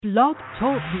Blog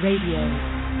Talk Radio.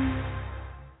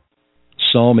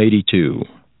 Psalm 82,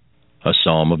 a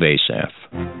psalm of Asaph.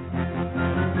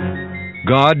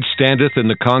 God standeth in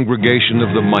the congregation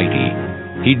of the mighty.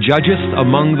 He judgeth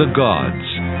among the gods.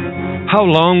 How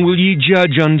long will ye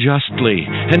judge unjustly,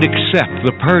 and accept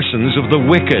the persons of the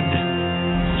wicked?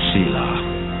 Selah.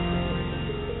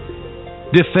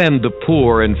 Defend the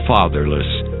poor and fatherless.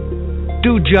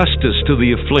 Do justice to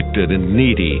the afflicted and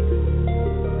needy.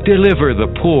 Deliver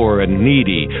the poor and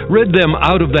needy. Rid them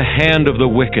out of the hand of the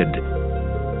wicked.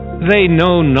 They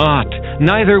know not,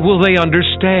 neither will they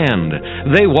understand.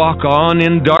 They walk on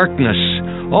in darkness.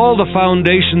 All the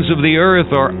foundations of the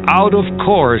earth are out of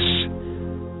course.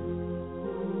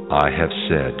 I have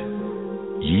said,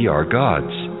 Ye are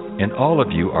gods, and all of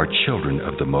you are children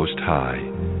of the Most High.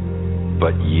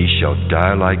 But ye shall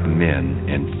die like men,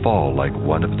 and fall like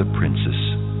one of the princes.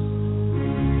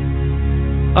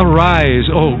 Arise,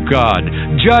 O God,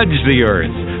 judge the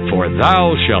earth, for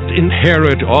thou shalt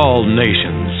inherit all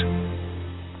nations.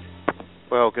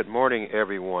 Well, good morning,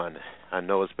 everyone. I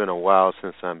know it's been a while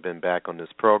since I've been back on this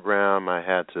program. I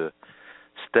had to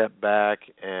step back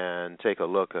and take a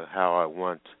look at how I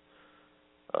want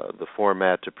the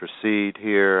format to proceed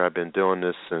here. I've been doing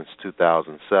this since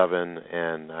 2007,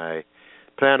 and I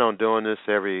plan on doing this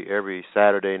every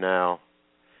Saturday now,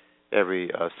 every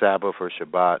Sabbath or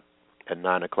Shabbat at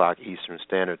 9 o'clock Eastern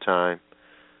Standard Time,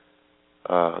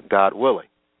 God willing.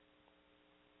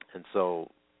 And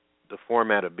so the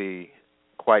format will be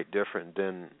quite different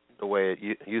than the way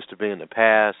it used to be in the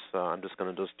past. I'm just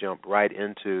going to jump right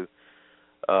into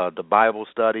the Bible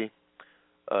study.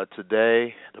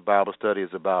 Today, the Bible study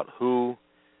is about who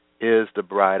is the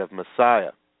bride of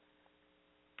Messiah.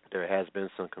 There has been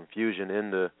some confusion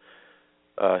in the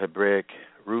Hebraic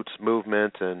roots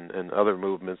movement and other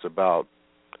movements about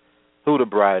who the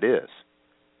bride is.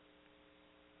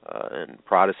 In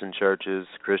Protestant churches,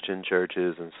 Christian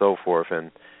churches, and so forth.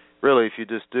 And really, if you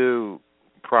just do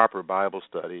proper Bible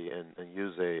study and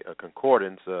use a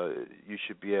concordance, you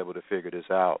should be able to figure this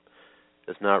out.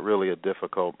 It's not really a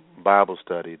difficult Bible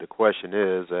study. The question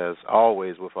is, as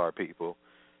always with our people,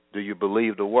 do you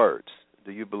believe the words?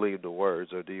 Do you believe the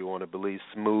words, or do you want to believe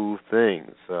smooth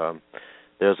things?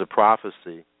 There's a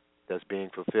prophecy that's being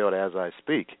fulfilled as I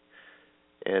speak.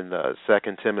 In 2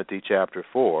 Timothy chapter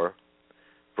 4,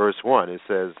 verse 1, it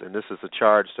says, and this is a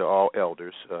charge to all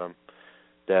elders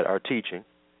that are teaching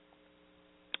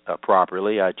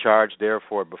properly, I charge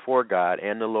therefore before God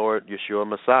and the Lord Yeshua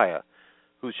Messiah,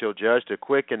 who shall judge the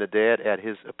quick and the dead at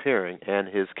his appearing and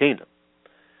his kingdom.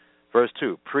 Verse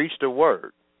 2, preach the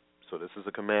word. So this is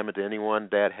a commandment to anyone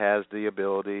that has the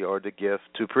ability or the gift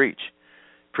to preach.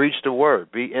 Preach the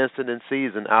word. Be instant in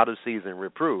season, out of season.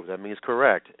 Reprove. That means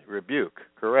correct. Rebuke.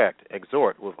 Correct.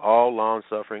 Exhort with all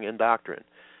long-suffering and doctrine.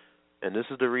 And this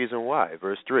is the reason why.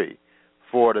 Verse 3,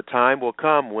 for the time will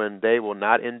come when they will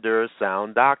not endure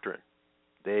sound doctrine.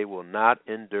 They will not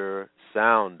endure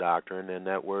sound doctrine. And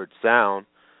that word sound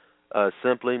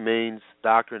simply means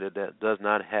doctrine that does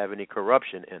not have any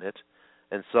corruption in it.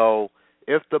 And so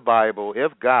if the Bible,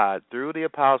 if God, through the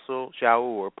apostle shew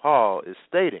or Paul, is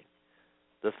stating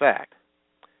the fact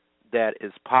that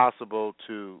it's possible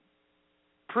to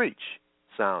preach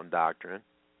sound doctrine,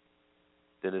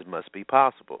 then it must be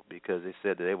possible, because they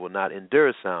said that they will not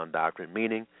endure sound doctrine,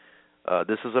 meaning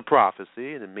this is a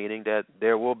prophecy, and meaning that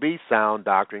there will be sound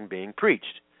doctrine being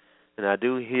preached. And I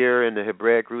do hear in the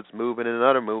Hebraic roots movement and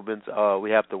other movements,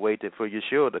 we have to wait for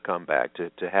Yeshua to come back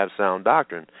to have sound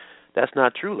doctrine. That's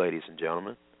not true, ladies and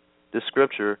gentlemen. This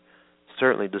scripture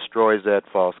certainly destroys that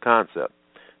false concept.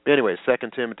 But anyway, 2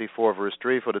 Timothy 4, verse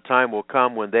 3, for the time will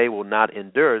come when they will not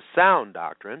endure sound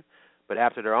doctrine, but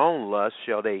after their own lust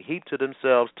shall they heap to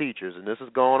themselves teachers. And this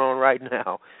is going on right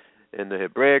now in the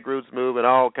Hebraic roots movement,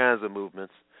 all kinds of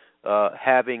movements,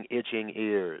 having itching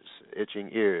ears.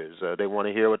 They want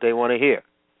to hear what they want to hear.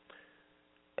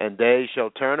 And they shall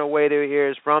turn away their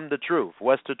ears from the truth.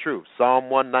 What's the truth?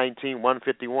 Psalm 119,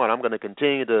 151. I'm going to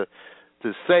continue to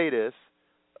say this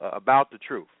about the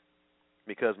truth,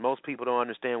 because most people don't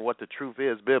understand what the truth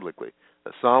is biblically.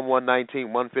 Psalm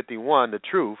 119, 151, the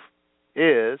truth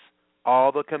is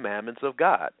all the commandments of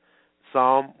God.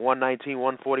 Psalm 119,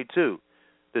 142,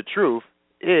 the truth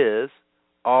is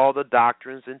all the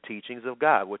doctrines and teachings of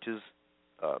God, which is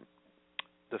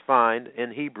defined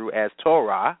in Hebrew as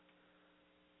Torah.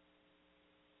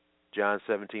 John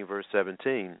 17, verse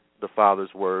 17, the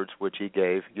Father's words which he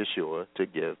gave Yeshua to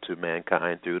give to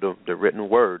mankind through the written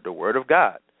word, the word of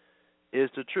God, is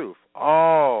the truth,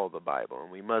 all the Bible.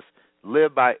 And we must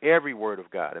live by every word of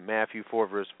God in Matthew 4,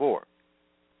 verse 4.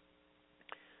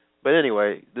 But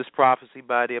anyway, this prophecy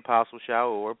by the Apostle shew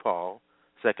or Paul,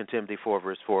 2 Timothy 4,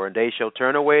 verse 4, and they shall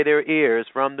turn away their ears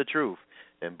from the truth.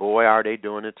 And boy, are they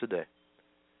doing it today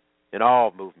in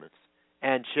all movements.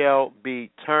 And shall be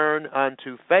turned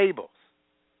unto fables.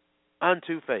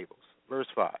 Unto fables. Verse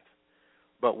 5.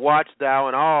 But watch thou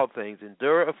in all things,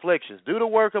 endure afflictions, do the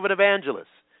work of an evangelist,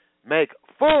 make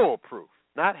full proof,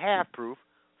 not half proof,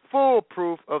 full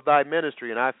proof of thy ministry.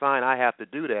 And I find I have to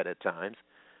do that at times.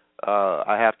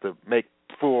 I have to make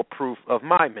full proof of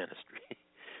my ministry.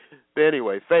 But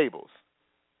anyway, fables.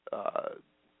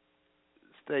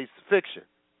 States fiction.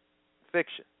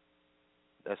 Fiction.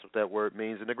 That's what that word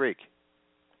means in the Greek.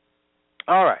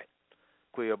 All right.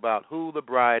 Clear about who the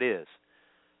bride is.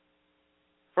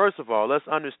 First of all, let's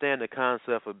understand the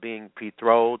concept of being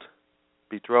betrothed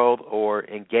or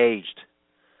engaged,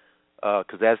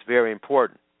 because that's very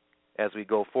important as we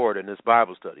go forward in this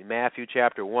Bible study. Matthew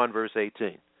chapter 1, verse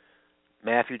 18.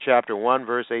 Matthew chapter 1,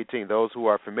 verse 18. Those who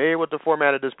are familiar with the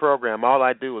format of this program, all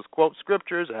I do is quote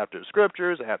scriptures after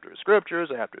scriptures after scriptures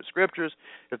after scriptures.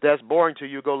 If that's boring to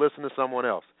you, go listen to someone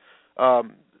else.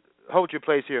 Hold your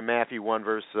place here in Matthew 1,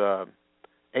 verse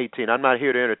 18. I'm not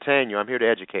here to entertain you. I'm here to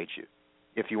educate you,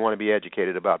 if you want to be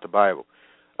educated about the Bible.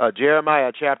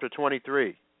 Jeremiah chapter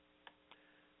 23.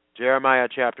 Jeremiah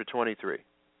chapter 23.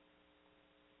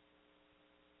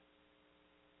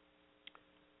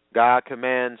 God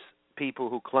commands people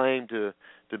who claim to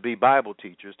be Bible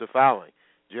teachers the following.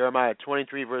 Jeremiah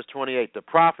 23, verse 28. The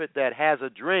prophet that has a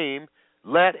dream,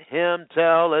 let him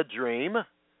tell a dream,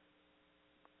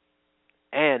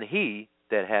 and he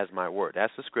that has my word.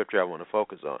 That's the scripture I want to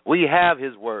focus on. We have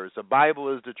his words. The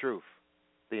Bible is the truth.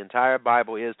 The entire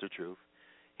Bible is the truth.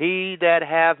 He that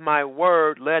hath my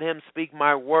word, let him speak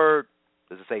my word.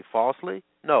 Does it say falsely?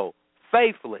 No,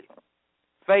 faithfully.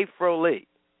 Faithfully.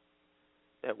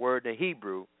 That word in the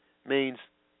Hebrew means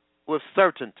with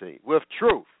certainty, with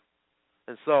truth.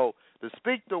 And so to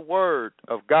speak the word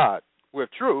of God with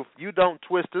truth, you don't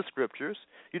twist the scriptures.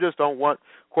 You just don't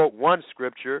quote one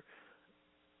scripture,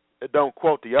 don't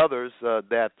quote the others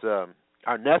that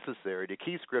are necessary, the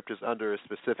key scriptures under a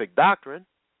specific doctrine.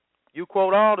 You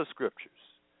quote all the scriptures.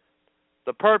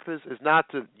 The purpose is not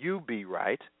to you be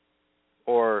right,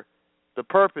 or the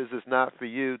purpose is not for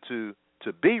you to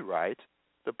be right.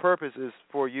 The purpose is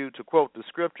for you to quote the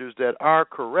scriptures that are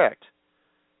correct.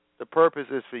 The purpose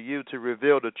is for you to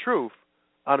reveal the truth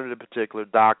under the particular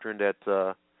doctrine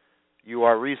that you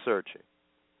are researching.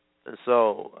 And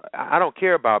so I don't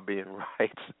care about being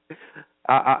right.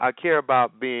 I care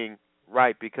about being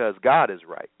right because God is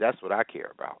right. That's what I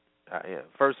care about.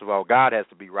 First of all, God has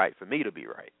to be right for me to be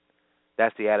right.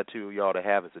 That's the attitude you ought to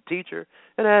have as a teacher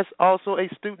and as also a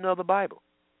student of the Bible.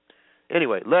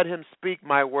 Anyway, let him speak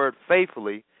my word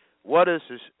faithfully. What is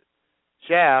the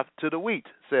chaff to the wheat,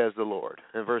 says the Lord.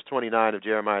 In verse 29 of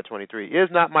Jeremiah 23. Is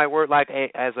not my word like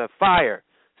as a fire,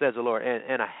 says the Lord,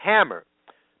 and a hammer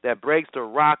that breaks the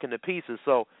rock into pieces?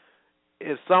 So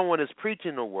if someone is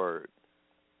preaching the word,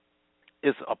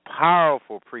 it's a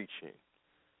powerful preaching.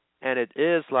 And it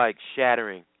is like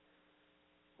shattering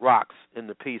rocks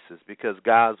into pieces because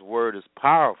God's word is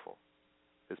powerful.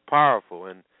 It's powerful.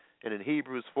 And in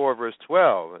Hebrews 4, verse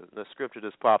 12, the scripture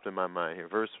just popped in my mind here.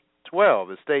 Verse 12,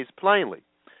 it states plainly,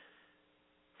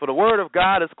 for the word of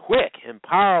God is quick and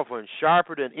powerful and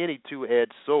sharper than any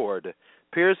two-edged sword,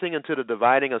 piercing into the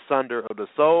dividing asunder of the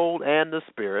soul and the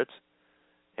spirit,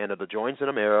 and of the joints and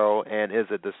the marrow, and is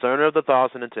a discerner of the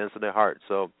thoughts and intents of their heart.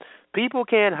 So people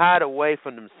can't hide away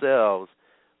from themselves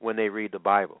when they read the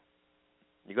Bible.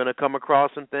 You're going to come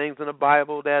across some things in the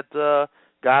Bible that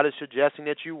God is suggesting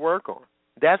that you work on.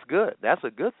 That's good. That's a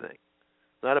good thing.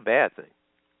 It's not a bad thing.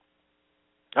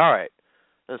 All right.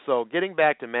 And so getting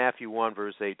back to Matthew 1,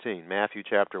 verse 18. Matthew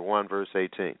chapter 1, verse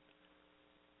 18.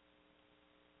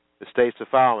 It states the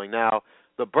following. Now,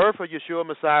 the birth of Yeshua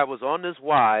Messiah was on this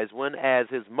wise when as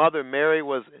his mother Mary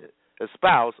was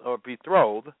espoused or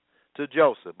betrothed to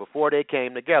Joseph before they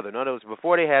came together. In other words,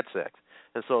 before they had sex.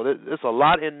 And so there's a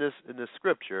lot in this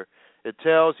scripture. It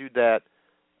tells you that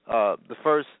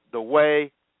the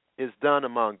way is done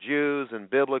among Jews and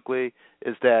biblically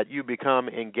is that you become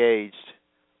engaged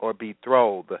or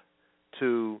betrothed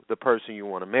to the person you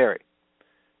want to marry.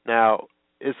 Now,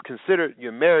 it's considered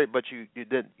you're married, but you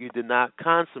did not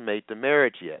consummate the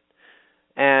marriage yet.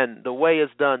 And the way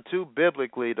it's done too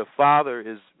biblically, the father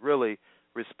is really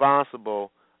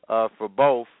responsible for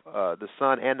both the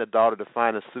son and the daughter to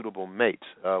find a suitable mate.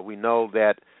 We know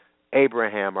that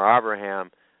Abraham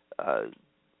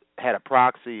had a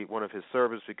proxy, one of his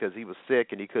servants, because he was sick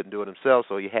and he couldn't do it himself,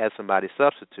 so he had somebody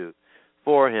substitute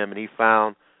for him, and he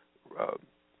found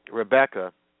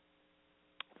Rebekah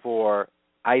for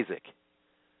Isaac.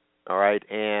 All right,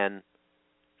 and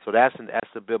so that's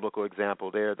the biblical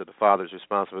example there that the father is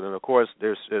responsible. And of course,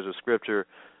 there's a scripture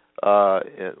where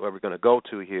we're going to go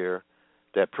to here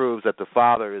that proves that the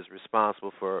father is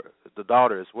responsible for the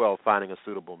daughter as well finding a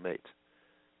suitable mate.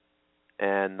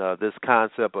 And this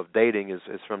concept of dating is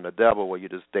from the devil, where you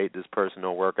just date this person,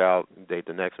 don't work out, date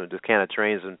the next one. It just kind of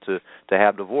trains them to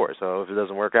have divorce. So if it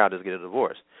doesn't work out, just get a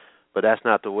divorce. But that's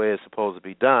not the way it's supposed to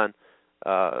be done.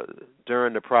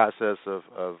 During the process of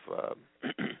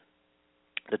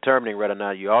determining whether or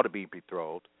not you ought to be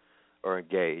betrothed or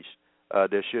engaged,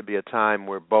 there should be a time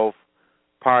where both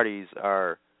parties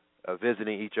are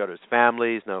visiting each other's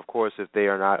families. Now, of course, if they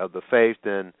are not of the faith,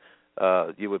 then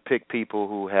you would pick people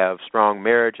who have strong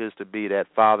marriages to be that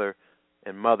father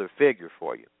and mother figure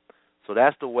for you. So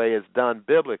that's the way it's done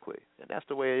biblically, and that's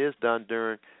the way it is done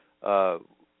during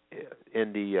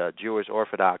in the Jewish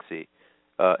Orthodoxy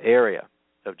area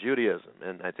of Judaism,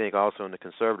 and I think also in the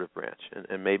conservative branch,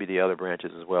 and maybe the other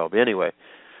branches as well. But anyway,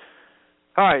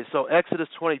 all right, so Exodus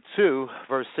 22,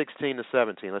 verse 16 to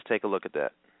 17. Let's take a look at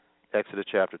that. Exodus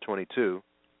chapter 22,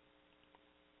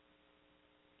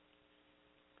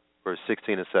 verse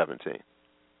 16 to 17.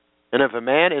 And if a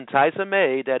man entice a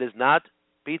maid that is not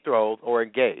betrothed or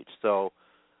engaged, so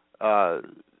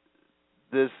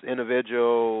this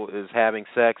individual is having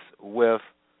sex with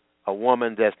a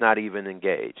woman that's not even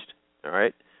engaged, all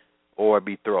right, or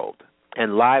betrothed,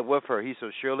 and lie with her, he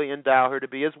shall surely endow her to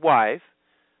be his wife.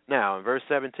 Now, in verse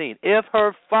 17, if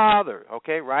her father,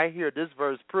 okay, right here, this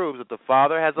verse proves that the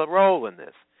father has a role in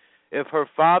this. If her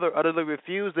father utterly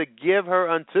refuse to give her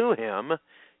unto him,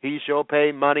 he shall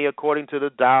pay money according to the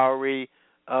dowry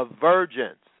of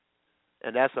virgins.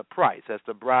 And that's a price. That's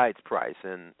the bride's price.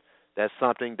 And that's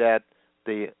something that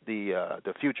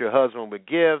the future husband would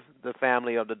give the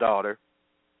family of the daughter.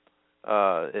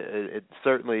 It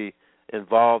certainly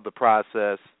involved the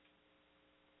process,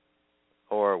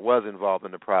 or was involved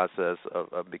in the process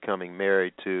of becoming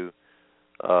married to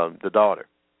the daughter,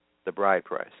 the bride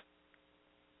price.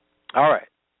 All right.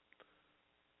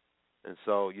 And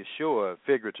so Yeshua,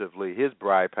 figuratively, his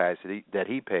bride price that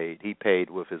he paid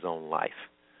with his own life.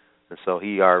 And so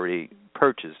he already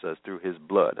purchased us through his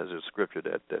blood. There's a scripture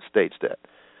that states that.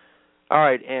 All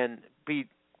right, and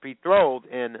betrothed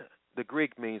in the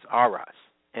Greek means aras.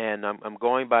 And I'm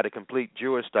going by the complete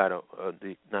Jewish style,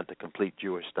 not the complete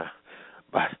Jewish style,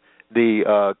 but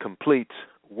the complete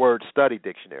word study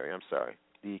dictionary. I'm sorry,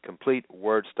 the complete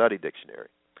word study dictionary.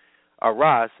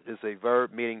 Aras is a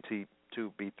verb meaning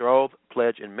to betroth,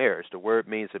 pledge in marriage. The word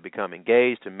means to become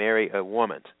engaged, to marry a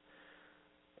woman.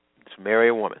 To marry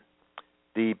a woman.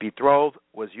 The betrothed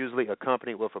was usually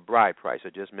accompanied with a bride price.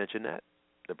 I just mentioned that,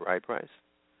 the bride price.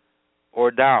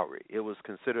 Or dowry. It was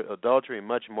considered adultery and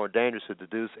much more dangerous to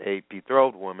seduce a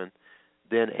betrothed woman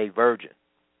than a virgin.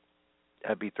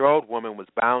 A betrothed woman was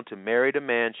bound to marry the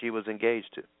man she was engaged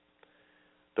to.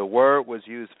 The word was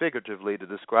used figuratively to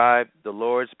describe the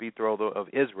Lord's betrothal of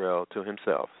Israel to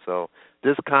himself. So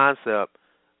this concept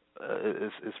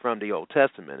is from the Old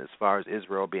Testament as far as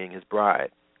Israel being his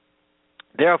bride.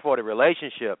 Therefore, the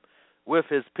relationship with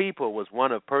his people was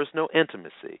one of personal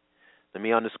intimacy. Let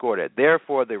me underscore that.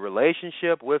 Therefore, the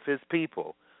relationship with his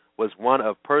people was one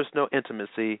of personal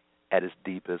intimacy at its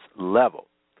deepest level.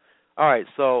 All right,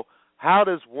 so how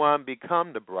does one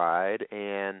become the bride,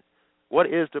 and what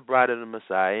is the bride of the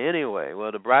Messiah anyway?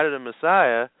 Well, the bride of the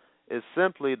Messiah is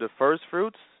simply the first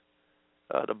fruits.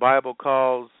 The Bible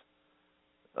calls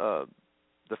the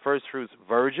first fruits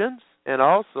virgins, and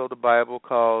also the Bible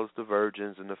calls the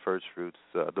virgins and the first fruits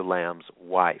the Lamb's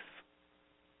wife.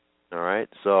 All right,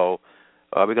 so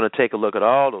we're going to take a look at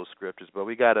all those scriptures, but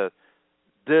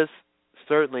this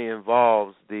certainly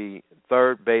involves the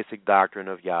third basic doctrine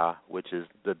of Yah, which is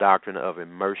the doctrine of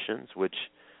immersions, which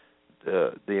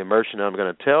the immersion I'm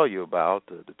going to tell you about,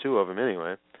 the two of them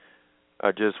anyway,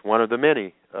 are just one of the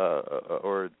many,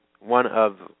 or one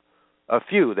of a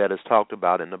few that is talked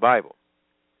about in the Bible.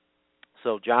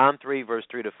 So John 3, verse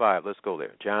 3 to 5. Let's go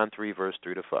there. John 3, verse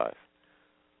 3 to 5.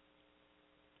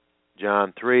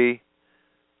 John 3,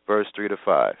 verse 3 to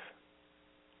 5.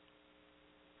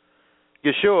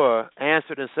 Yeshua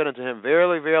answered and said unto him,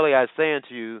 Verily, verily, I say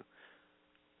unto you,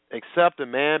 except a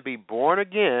man be born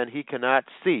again, he cannot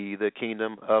see the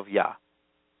kingdom of Yah.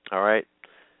 All right?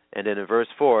 And then in verse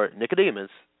 4, Nicodemus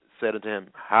said unto him,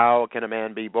 How can a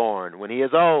man be born when he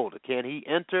is old? Can he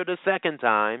enter the second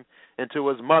time into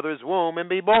his mother's womb and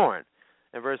be born?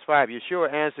 In verse 5,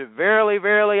 Yeshua answered, Verily,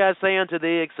 verily, I say unto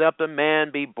thee, except a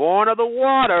man be born of the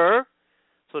water.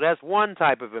 So that's one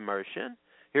type of immersion.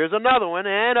 Here's another one,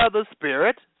 and of the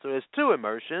Spirit. So there's two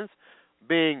immersions,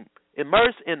 being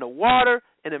immersed in the water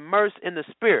and immersed in the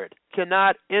Spirit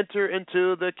cannot enter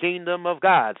into the kingdom of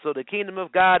God. So the kingdom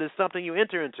of God is something you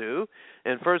enter into.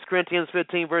 In 1 Corinthians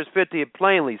 15, verse 50, it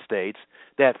plainly states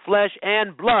that flesh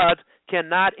and blood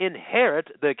cannot inherit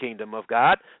the kingdom of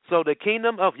God. So the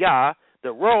kingdom of Yah,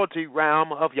 the royalty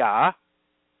realm of Yah,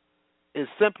 is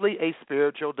simply a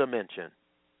spiritual dimension.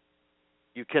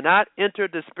 You cannot enter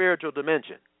the spiritual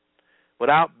dimension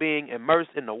without being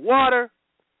immersed in the water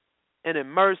and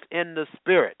immersed in the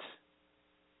Spirit.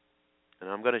 And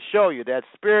I'm going to show you that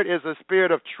Spirit is a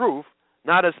spirit of truth,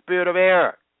 not a spirit of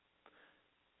error.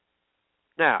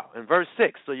 Now, in verse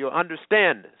 6, so you'll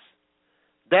understand this.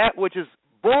 That which is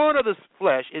born of the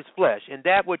flesh is flesh, and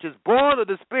that which is born of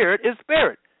the Spirit is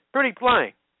spirit. Pretty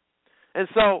plain. And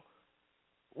so,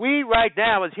 we right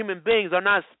now as human beings are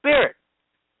not spirit.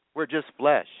 We're just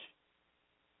flesh.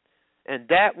 And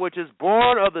that which is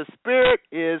born of the Spirit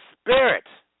is spirit.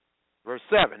 Verse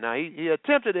 7. Now, he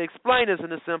attempted to explain this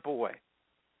in a simple way.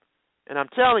 And I'm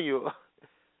telling you,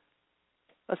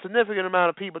 a significant amount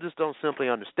of people just don't simply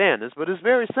understand this, but it's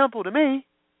very simple to me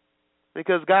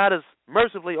because God has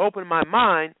mercifully opened my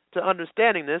mind to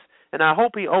understanding this, and I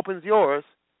hope he opens yours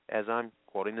as I'm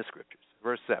quoting the scriptures.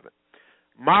 Verse 7.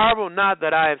 Marvel not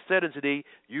that I have said unto thee,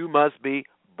 you must be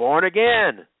born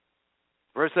again.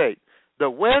 Verse 8. The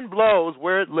wind blows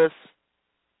where it lists,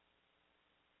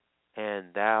 and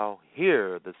thou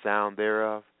hear the sound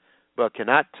thereof, but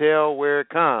cannot tell where it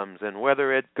comes and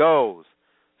whither it goes.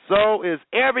 So is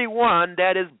everyone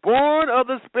that is born of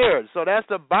the Spirit. So that's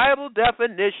the Bible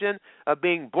definition of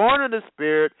being born of the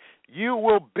Spirit. You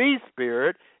will be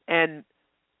spirit, and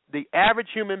the average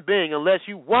human being, unless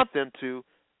you want them to,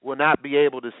 will not be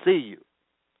able to see you.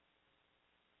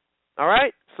 All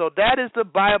right? So that is the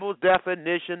Bible's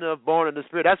definition of born of the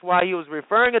Spirit. That's why he was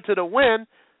referring it to the wind.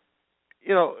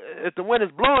 You know, if the wind is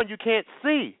blowing, you can't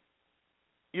see.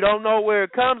 You don't know where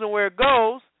it comes and where it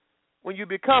goes. When you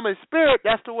become a spirit,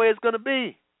 that's the way it's going to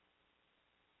be,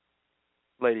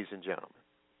 ladies and gentlemen.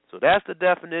 So that's the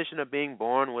definition of being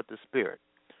born with the Spirit.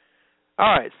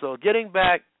 All right, so getting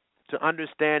back to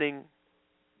understanding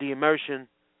the immersion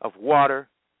of water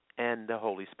and the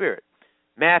Holy Spirit.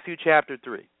 Matthew chapter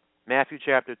 3. Matthew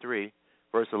chapter 3,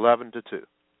 verse 11 to 2.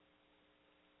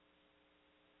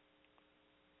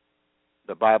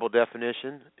 The Bible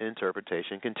definition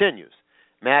interpretation continues.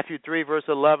 Matthew 3, verse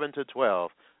 11 to 12.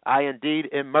 I indeed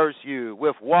immerse you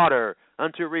with water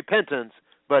unto repentance,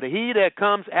 but he that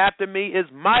comes after me is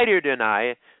mightier than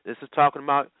I. This is talking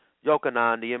about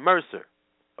Yochanan the immerser,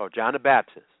 or John the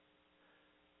Baptist,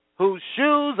 whose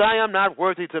shoes I am not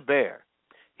worthy to bear.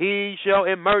 He shall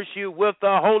immerse you with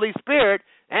the Holy Spirit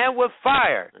and with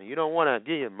fire. Now, you don't want to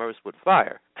get immersed with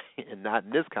fire, and not in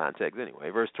this context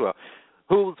anyway. Verse 12.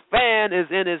 Whose fan is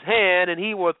in his hand, and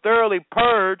he will thoroughly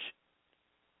purge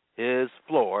his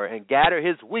floor and gather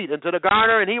his wheat into the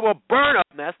garner, and he will burn up,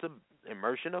 and that's the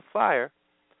immersion of fire,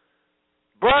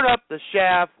 burn up the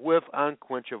shaft with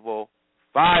unquenchable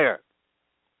fire.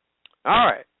 All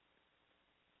right.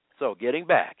 So getting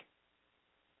back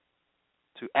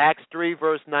to Acts 3,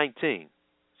 verse 19.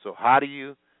 So how do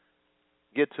you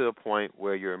get to a point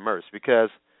where you're immersed? Because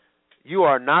you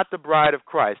are not the bride of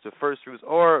Christ, a first fruits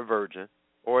or a virgin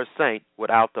or a saint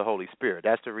without the Holy Spirit.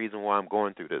 That's the reason why I'm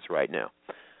going through this right now.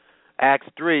 Acts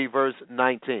 3, verse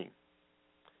 19.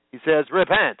 He says,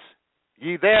 repent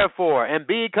ye therefore and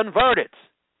be converted,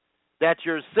 that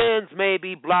your sins may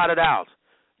be blotted out.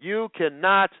 You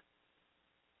cannot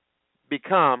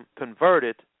become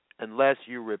converted unless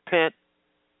you repent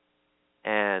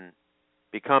and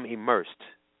become immersed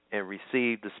and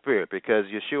receive the Spirit, because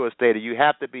Yeshua stated you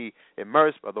have to be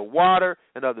immersed of the water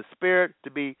and of the Spirit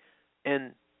to be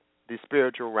in the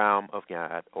spiritual realm of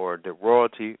God, or the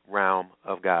royalty realm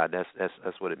of God.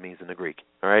 That's what it means in the Greek.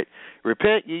 All right?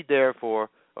 Repent ye therefore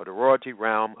of the royalty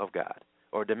realm of God,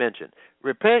 or dimension.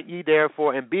 Repent ye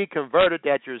therefore and be converted,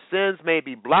 that your sins may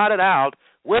be blotted out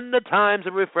when the times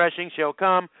of refreshing shall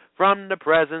come from the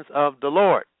presence of the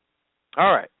Lord.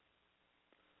 All right.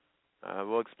 I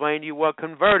will explain to you what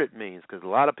converted means, because a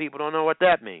lot of people don't know what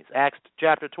that means. Acts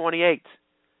chapter 28.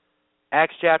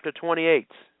 Acts chapter 28.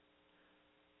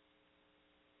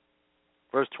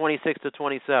 Verse 26 to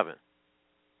 27.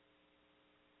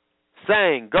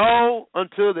 Saying, go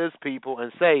unto this people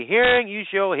and say, hearing you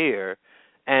shall hear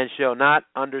and shall not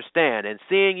understand, and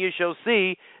seeing you shall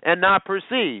see and not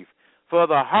perceive. For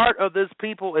the heart of this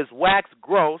people is waxed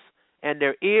gross, and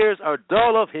their ears are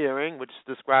dull of hearing, which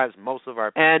describes most of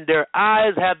our, and their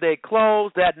eyes have they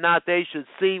closed, that not they should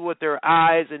see with their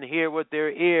eyes and hear with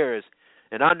their ears,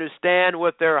 and understand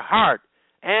with their heart,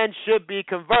 and should be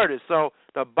converted. So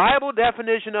The Bible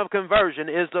definition of conversion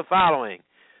is the following.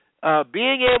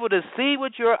 Being able to see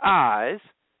with your eyes,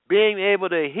 being able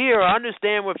to hear or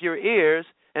understand with your ears,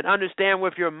 and understand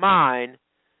with your mind,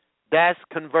 that's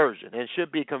conversion and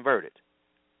should be converted.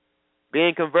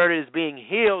 Being converted is being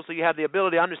healed so you have the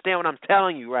ability to understand what I'm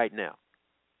telling you right now.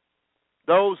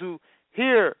 Those who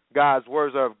hear God's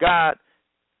words are of God.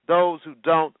 Those who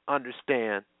don't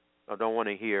understand or don't want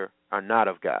to hear are not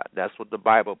of God. That's what the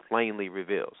Bible plainly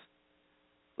reveals,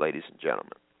 ladies and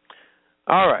gentlemen.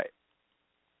 All right.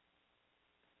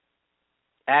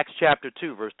 Acts chapter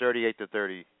 2, verse 38 to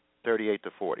 40. 38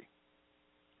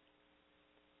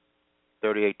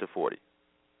 to 40.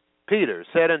 Peter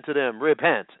said unto them,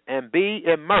 Repent, and be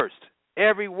immersed,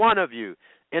 every one of you,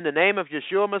 in the name of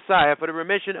Yeshua Messiah, for the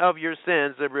remission of your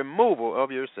sins, the removal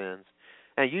of your sins,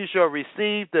 and you shall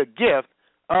receive the gift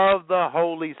of the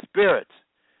Holy Spirit.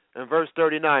 In verse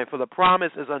 39, for the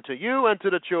promise is unto you and to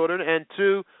the children and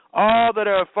to all that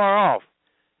are far off,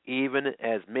 even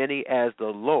as many as the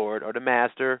Lord or the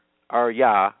Master or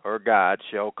Yah or God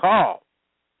shall call.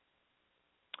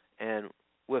 And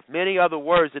with many other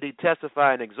words did he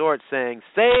testify and exhort, saying,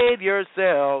 Save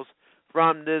yourselves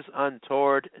from this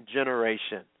untoward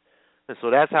generation. And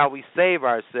so that's how we save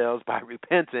ourselves, by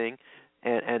repenting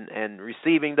and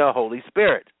receiving the Holy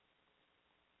Spirit.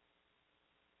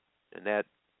 And that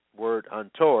word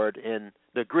untoward in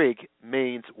the Greek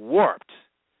means warped.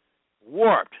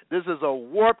 Warped. This is a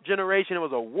warped generation. It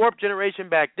was a warped generation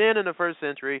back then in the first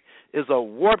century. It's a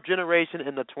warped generation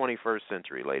in the 21st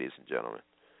century, ladies and gentlemen.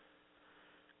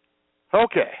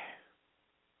 Okay.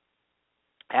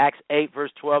 Acts 8,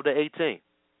 verse 12 to 18.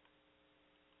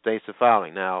 States the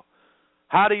following. Now,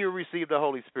 how do you receive the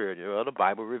Holy Spirit? Well, the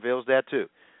Bible reveals that too.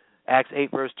 Acts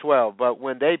 8, verse 12. But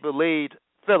when they believed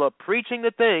Philip preaching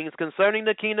the things concerning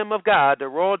the kingdom of God, the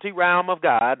royalty realm of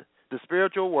God, the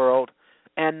spiritual world,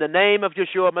 and the name of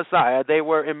Yeshua Messiah, they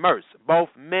were immersed, both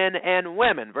men and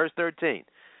women. Verse 13.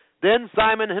 Then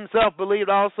Simon himself believed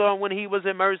also, and when he was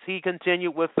immersed, he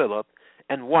continued with Philip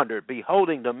and wondered,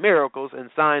 beholding the miracles and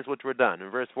signs which were done. In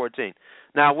verse 14.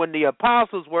 Now when the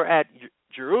apostles were at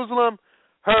Jerusalem,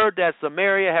 heard that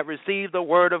Samaria had received the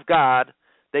word of God,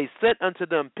 they sent unto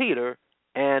them Peter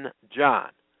and John,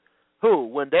 who,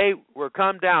 when they were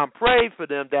come down, prayed for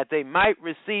them that they might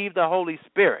receive the Holy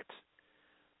Spirit.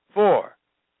 For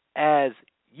as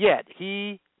yet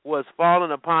he was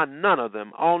fallen upon none of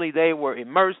them, only they were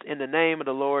immersed in the name of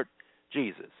the Lord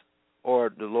Jesus, or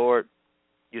the Lord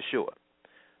Yeshua.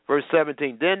 Verse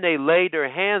 17, then they laid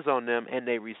their hands on them, and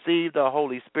they received the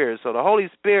Holy Spirit. So the Holy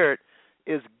Spirit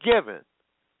is given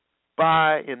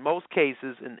by, in most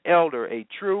cases, an elder, a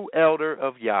true elder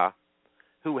of Yah,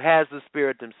 who has the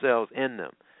Spirit themselves in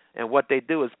them. And what they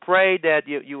do is pray that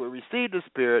you will receive the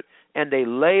Spirit, and they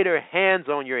lay their hands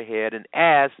on your head and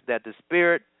ask that the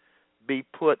Spirit be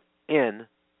put in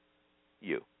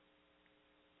you,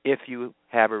 if you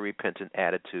have a repentant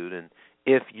attitude and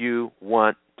if you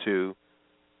want to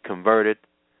convert it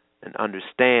and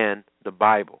understand the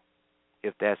Bible.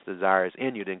 If that's desires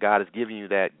in you, then God has given you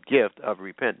that gift of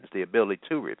repentance, the ability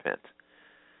to repent.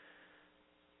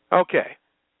 Okay.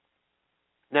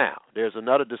 Now, there's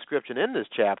another description in this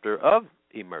chapter of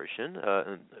immersion,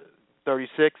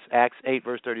 36, Acts 8,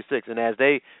 verse 36. And as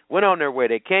they went on their way,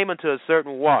 they came into a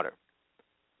certain water.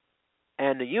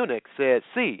 And the eunuch said,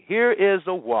 See, here is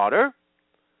the water.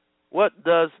 What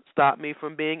does stop me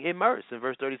from being immersed? In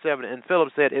verse 37, and Philip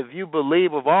said, If you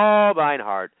believe with all thine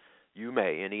heart, you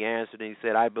may. And he answered and he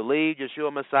said, I believe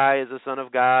Yeshua Messiah is the Son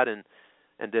of God. And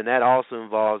then that also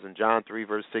involves in John 3,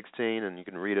 verse 16, and you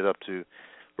can read it up to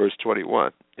verse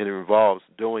 21. And it involves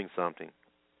doing something,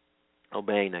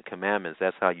 obeying the commandments.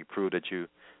 That's how you prove that you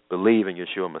believe in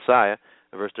Yeshua Messiah.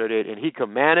 In verse 38, and he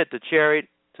commanded the chariot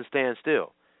to stand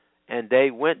still. And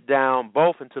they went down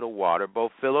both into the water,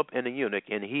 both Philip and the eunuch,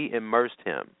 and he immersed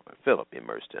him. Philip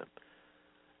immersed him.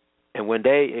 And when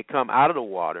they had come out of the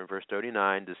water, in verse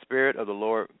 39, the Spirit of the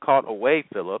Lord caught away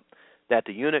Philip, that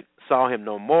the eunuch saw him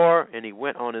no more, and he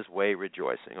went on his way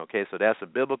rejoicing. Okay, so that's a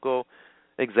biblical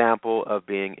example of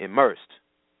being immersed,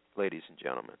 ladies and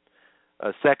gentlemen.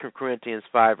 2 Corinthians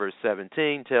 5, verse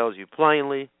 17 tells you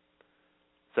plainly,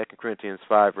 2 Corinthians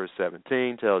 5, verse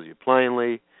 17 tells you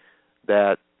plainly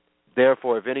that,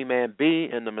 therefore, if any man be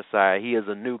in the Messiah, he is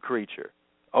a new creature.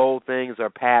 Old things are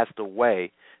passed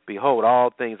away. Behold,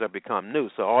 all things are become new.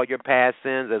 So all your past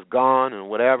sins is gone and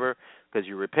whatever, because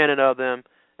you repented of them,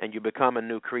 and you become a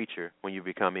new creature when you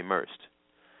become immersed.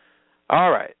 All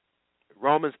right.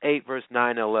 Romans 8, verse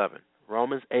 9 and 11.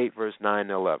 Romans 8, verse 9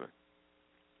 and 11.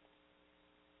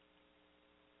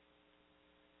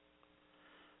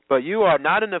 But you are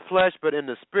not in the flesh, but in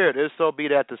the spirit. If so be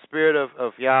that the spirit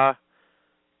of Yah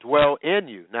dwell in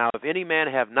you. Now, if any man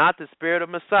have not the spirit of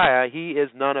Messiah, he is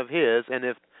none of his. And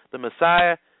if the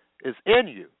Messiah is in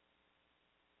you,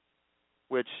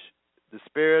 which the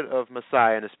spirit of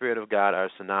Messiah and the spirit of God are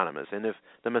synonymous. And if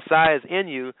the Messiah is in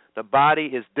you, the body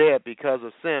is dead because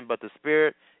of sin, but the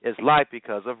spirit is life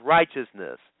because of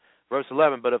righteousness. Verse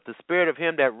 11, but if the spirit of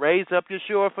him that raised up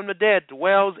Yeshua from the dead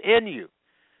dwells in you,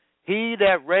 he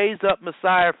that raised up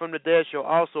Messiah from the dead shall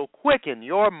also quicken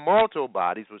your mortal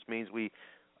bodies, which means we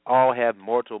all have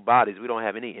mortal bodies. We don't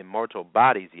have any immortal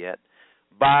bodies yet,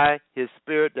 by his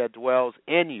spirit that dwells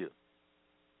in you.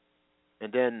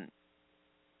 And then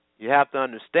you have to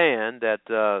understand that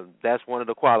that's one of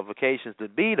the qualifications to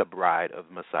be the bride of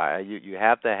Messiah. You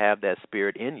have to have that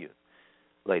spirit in you,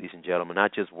 ladies and gentlemen,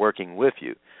 not just working with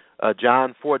you.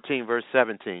 John 14, verse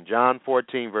 17. John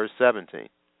 14, verse 17.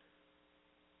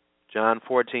 John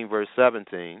 14, verse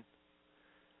 17.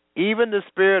 Even the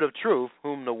Spirit of truth,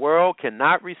 whom the world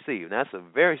cannot receive. That's a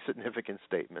very significant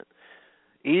statement.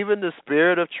 Even the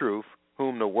Spirit of truth,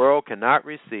 whom the world cannot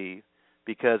receive,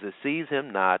 because it sees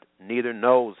him not, neither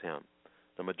knows him.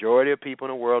 The majority of people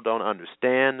in the world don't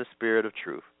understand the Spirit of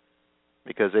truth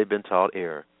because they've been taught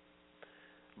error.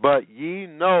 But ye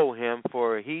know him,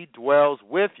 for he dwells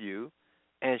with you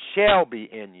and shall be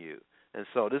in you. And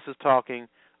so this is talking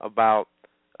about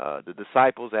the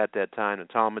disciples at that time, the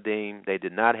Talmudim. They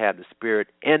did not have the Spirit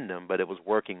in them, but it was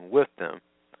working with them.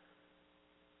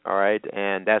 All right,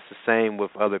 and that's the same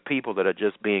with other people that are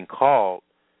just being called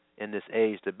in this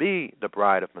age to be the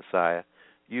bride of Messiah.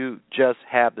 You just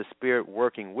have the Spirit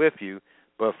working with you,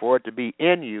 but for it to be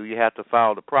in you, you have to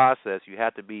follow the process. You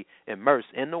have to be immersed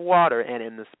in the water and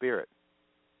in the Spirit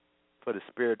for the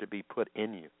Spirit to be put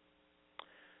in you.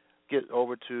 Get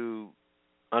over to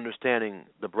understanding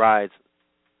the bride's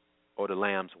or the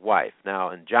Lamb's wife.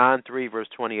 Now, in John 3, verse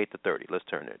 28 to 30, let's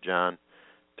turn there. John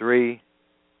 3,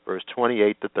 verse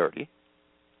 28 to 30.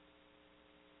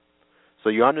 So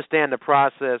you understand the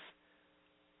process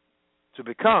to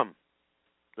become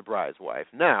the bride's wife.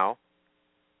 Now,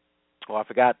 I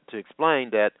forgot to explain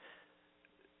that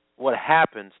what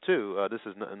happens too, this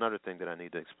is another thing that I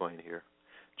need to explain here.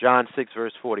 John 6,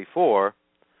 verse 44,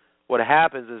 what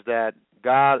happens is that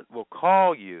God will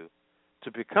call you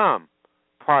to become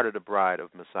part of the bride of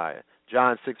Messiah.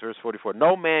 John 6, verse 44,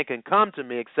 no man can come to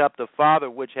me except the Father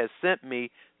which has sent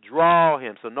me draw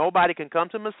him. So nobody can come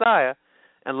to Messiah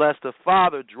unless the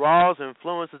Father draws and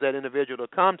influences that individual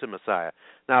to come to Messiah.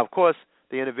 Now, of course,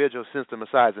 the individual, since the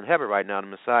Messiah is in heaven right now, the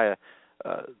Messiah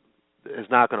is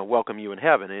not going to welcome you in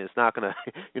heaven. It's not going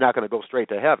to. You're not going to go straight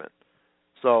to heaven.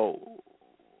 So,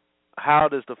 how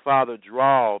does the Father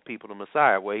draw people to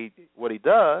Messiah? Well, what he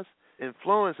does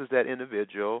influences that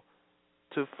individual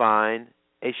to find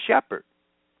a shepherd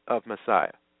of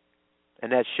Messiah,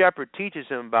 and that shepherd teaches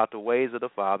him about the ways of the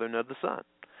Father and of the Son.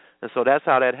 And so that's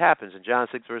how that happens. In John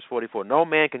 6, verse 44, no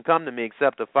man can come to me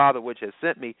except the Father which has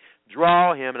sent me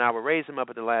draw him, and I will raise him up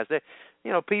at the last day.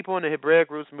 You know, people in the Hebraic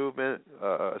Roots movement,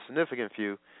 a significant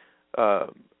few,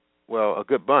 well, a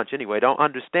good bunch anyway, don't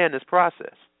understand this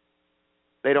process.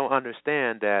 They don't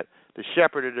understand that the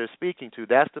shepherd that they're speaking to,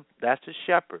 that's the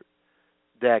shepherd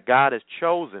that God has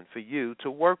chosen for you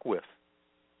to work with.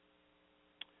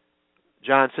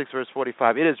 John 6, verse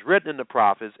 45, it is written in the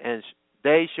prophets, and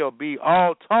they shall be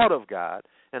all taught of God.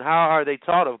 And how are they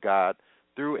taught of God?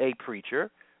 Through a preacher.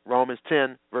 Romans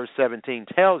 10, verse 17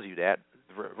 tells you that.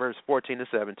 Verse 14 to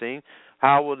 17.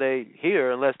 How will they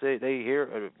hear unless they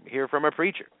hear from a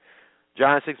preacher?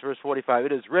 John 6, verse 45,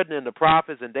 it is written in the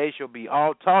prophets, and they shall be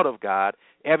all taught of God.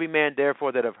 Every man,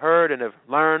 therefore, that have heard and have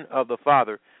learned of the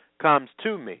Father comes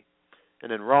to me.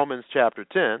 And in Romans chapter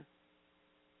 10,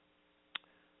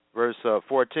 verse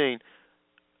 14,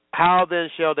 how then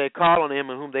shall they call on him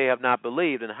in whom they have not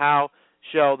believed? And how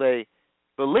shall they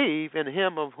believe in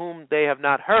him of whom they have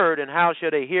not heard? And how shall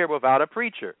they hear without a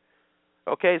preacher?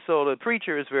 Okay, so the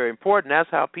preacher is very important. That's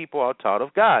how people are taught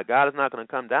of God. God is not going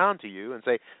to come down to you and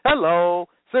say, hello,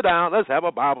 sit down, let's have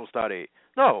a Bible study.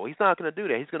 No, he's not going to do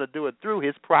that. He's going to do it through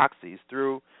his proxies,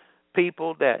 through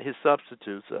people that his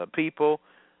substitutes, people,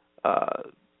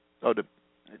 or the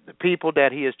people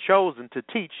that he has chosen to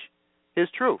teach his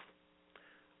truth.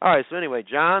 All right, so anyway,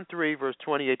 John 3, verse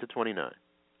 28 to 29.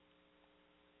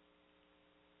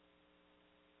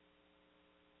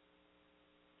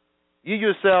 You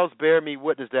yourselves bear me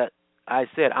witness that I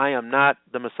said, I am not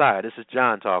the Messiah. This is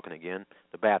John talking again,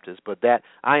 the Baptist, but that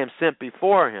I am sent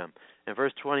before him. In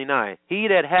verse 29, he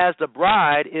that has the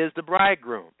bride is the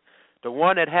bridegroom. The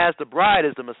one that has the bride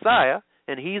is the Messiah,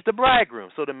 and he's the bridegroom.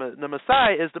 So the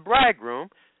Messiah is the bridegroom,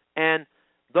 and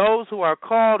those who are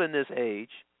called in this age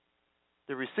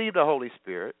to receive the Holy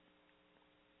Spirit,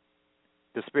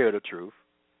 the Spirit of truth.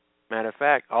 Matter of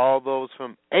fact, all those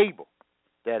from Abel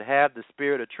that have the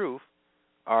Spirit of truth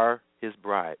are his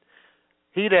bride.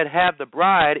 He that hath the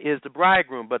bride is the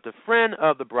bridegroom, but the friend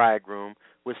of the bridegroom,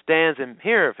 which stands and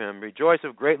heareth him,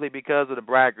 rejoiceth greatly because of the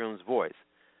bridegroom's voice.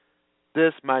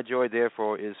 This my joy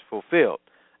therefore is fulfilled.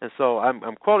 And so I'm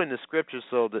quoting the scripture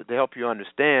so that to help you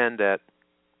understand that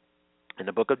in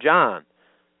the book of John,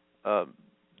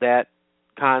 that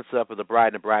concept of the bride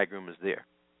and the bridegroom is there.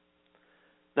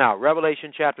 Now,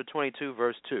 Revelation chapter 22,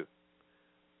 verse 2.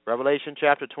 Revelation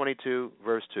chapter 22,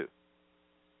 verse 2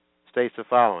 states the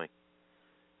following.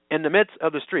 In the midst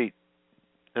of the street,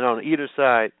 and on either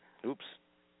side,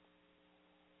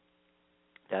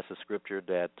 that's a scripture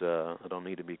that I don't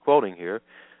need to be quoting here,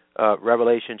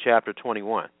 Revelation chapter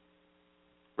 21.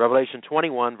 Revelation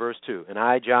 21, verse 2. And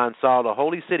I, John, saw the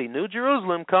holy city, New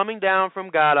Jerusalem, coming down from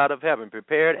God out of heaven,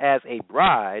 prepared as a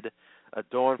bride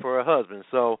adorned for her husband.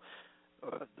 So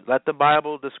let the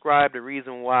Bible describe the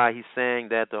reason why he's saying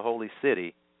that the holy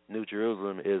city, New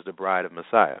Jerusalem, is the bride of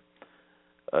Messiah.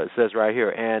 It says right here,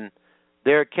 and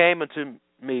there came unto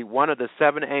me one of the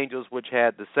seven angels which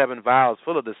had the seven vials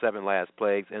full of the seven last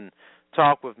plagues, and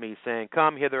talked with me, saying,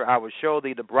 Come hither, I will show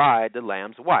thee the bride, the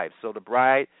Lamb's wife. So the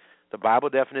bride, the Bible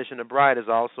definition of bride is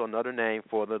also another name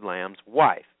for the Lamb's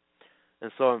wife.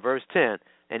 And so in verse 10,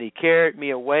 and he carried me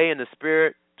away in the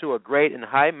Spirit to a great and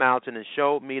high mountain, and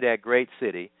showed me that great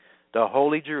city, the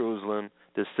holy Jerusalem,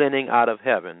 descending out of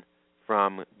heaven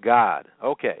from God.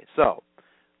 Okay, so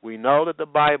we know that the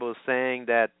Bible is saying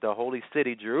that the holy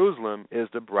city, Jerusalem, is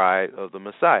the bride of the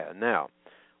Messiah. Now,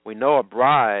 we know a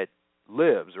bride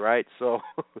lives, right? So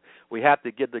we have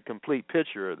to get the complete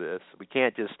picture of this. We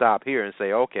can't just stop here and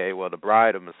say, okay, well, the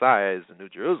bride of Messiah is the New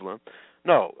Jerusalem.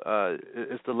 No,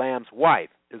 it's the Lamb's wife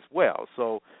as well.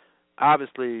 So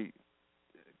obviously,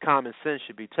 common sense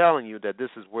should be telling you that this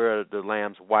is where the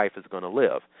Lamb's wife is going to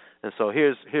live. And so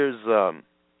here's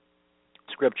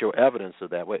scriptural evidence of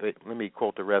that. Wait, let me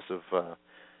quote the rest of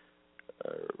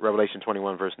Revelation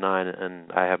 21, verse 9,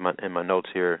 and I have in my notes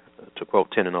here to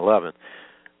quote 10 and 11.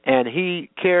 And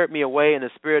he carried me away in the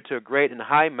Spirit to a great and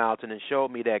high mountain, and showed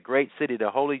me that great city,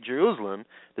 the holy Jerusalem,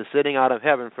 descending out of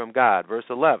heaven from God. Verse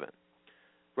 11.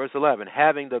 Verse 11,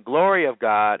 having the glory of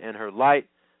God, and her light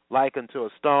like unto a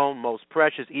stone, most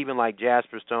precious, even like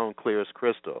jasper stone, clear as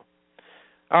crystal.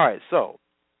 All right, so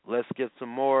let's get some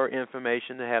more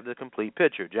information to have the complete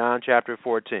picture. John chapter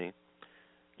 14.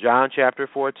 John chapter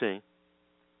 14.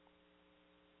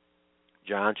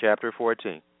 John chapter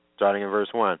 14, starting in verse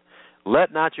 1.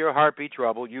 Let not your heart be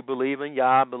troubled. You believe in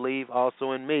Yah, believe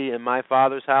also in me. In my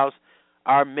Father's house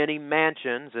are many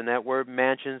mansions, and that word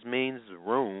mansions means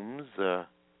rooms,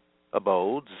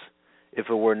 abodes. If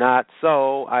it were not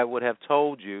so, I would have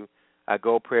told you, I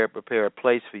go prepare a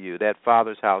place for you. That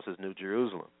Father's house is New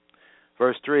Jerusalem.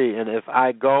 Verse 3, and if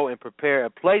I go and prepare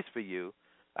a place for you,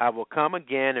 I will come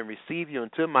again and receive you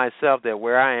unto myself, that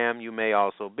where I am you may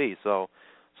also be. So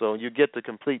you get the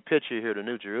complete picture here. The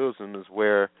New Jerusalem is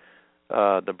where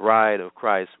the bride of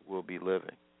Christ will be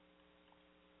living.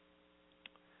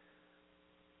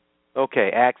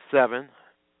 Okay, Acts 7,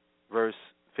 verse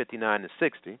 59 to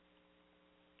 60.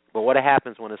 But what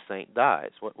happens when a saint dies?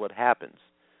 What happens?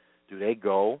 Do they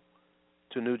go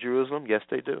to New Jerusalem? Yes,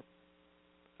 they do.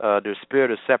 Their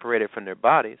spirit is separated from their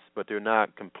bodies, but they're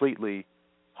not completely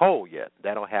whole yet.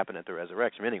 That'll happen at the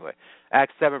resurrection. Anyway,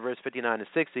 Acts 7, verse 59 to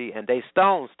 60, and they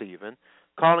stoned Stephen,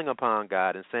 calling upon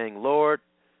God and saying, Lord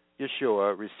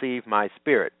Yeshua, receive my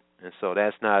spirit. And so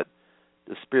that's not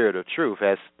the spirit of truth.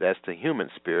 That's the human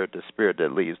spirit, the spirit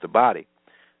that leaves the body.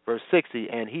 Verse 60,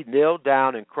 and he knelt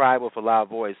down and cried with a loud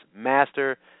voice,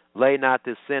 Master, lay not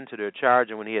this sin to their charge.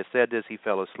 And when he had said this, he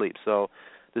fell asleep. So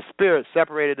the spirit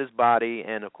separated his body,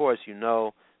 and of course you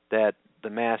know that the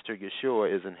Master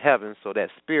Yeshua is in heaven, so that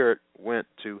spirit went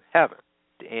to heaven.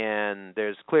 And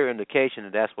there's clear indication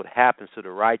that that's what happens to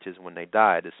the righteous when they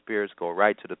die. The spirits go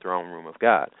right to the throne room of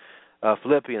God.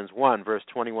 Philippians 1, verse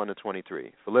 21 to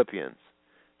 23. Philippians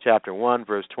chapter 1,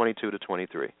 verse 22 to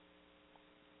 23.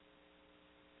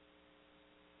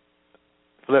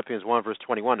 Philippians 1, verse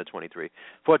 21 to 23.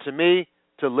 For to me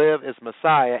to live is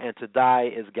Messiah, and to die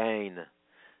is gain.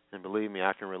 And believe me,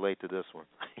 I can relate to this one.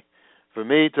 For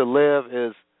me to live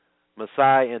is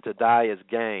Messiah, and to die is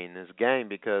gain. It's gain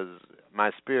because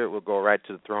my spirit will go right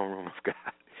to the throne room of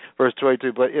God. Verse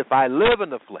 22, but if I live in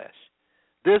the flesh,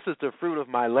 this is the fruit of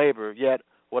my labor, yet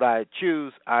what I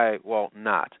choose I will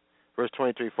not. Verse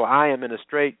 23, for I am in a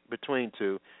strait between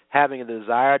two, having a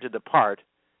desire to depart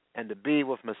and to be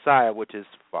with Messiah, which is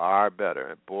far better.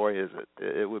 And boy, is it.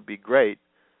 It would be great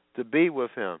to be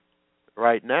with him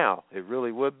right now. It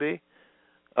really would be.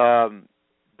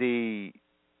 The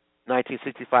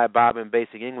 1965 Bible in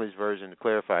Basic English Version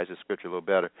clarifies the scripture a little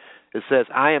better. It says,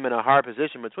 I am in a hard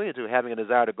position between the two, having a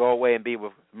desire to go away and be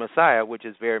with Messiah, which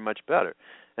is very much better.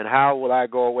 And how will I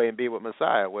go away and be with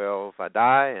Messiah? Well, if I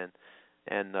die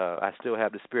and I still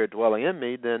have the Spirit dwelling in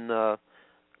me, then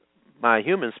my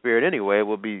human spirit anyway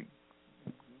will be,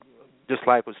 just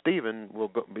like with Stephen,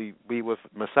 will be with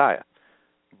Messiah.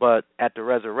 But at the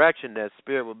resurrection, that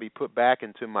spirit will be put back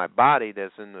into my body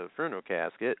that's in the funeral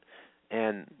casket,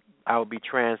 and I will be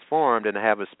transformed and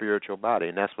have a spiritual body,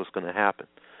 and that's what's going to happen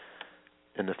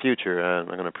in the future. I'm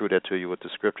going to prove that to you with the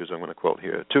scriptures I'm going to quote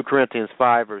here. 2 Corinthians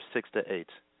 5, verse 6 to 8.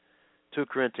 2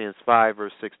 Corinthians 5,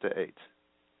 verse 6 to 8.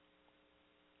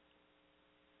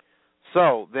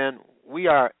 So, then, we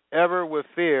are ever with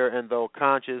fear, and though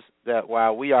conscious that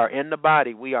while we are in the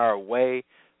body, we are away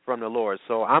from the Lord.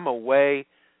 So I'm away,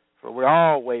 we're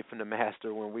all away from the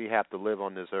Master when we have to live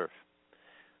on this earth.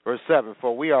 Verse 7,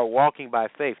 for we are walking by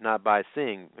faith, not by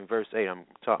seeing. In verse 8, I'm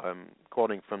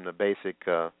quoting from the Basic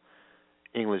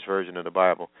English Version of the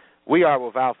Bible. We are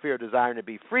without fear, desiring to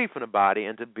be free from the body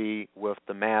and to be with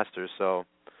the Master. So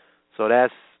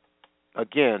that's,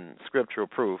 again, scriptural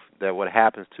proof that what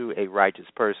happens to a righteous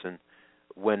person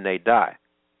when they die.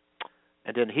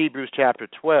 And then Hebrews chapter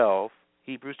 12,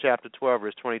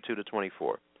 verse 22 to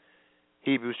 24.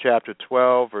 Hebrews chapter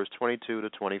 12, verse 22 to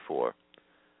 24.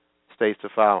 States the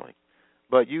following.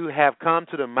 But you have come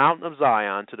to the mountain of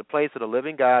Zion, to the place of the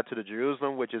living God, to the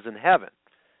Jerusalem which is in heaven,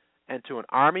 and to an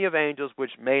army of angels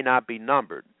which may not be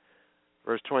numbered.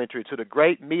 Verse 23, to the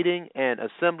great meeting and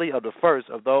assembly of the first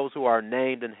of those who are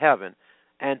named in heaven,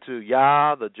 and to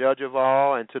Yah, the judge of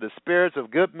all, and to the spirits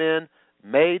of good men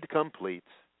made complete,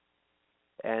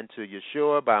 and to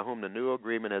Yeshua, by whom the new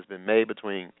agreement has been made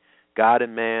between God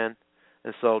and man.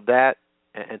 And so that,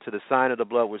 and to the sign of the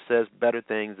blood, which says better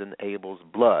things than Abel's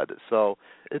blood. So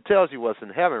it tells you what's in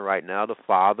heaven right now. The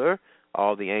Father,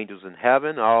 all the angels in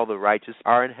heaven, all the righteous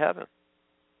are in heaven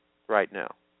right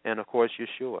now. And, of course,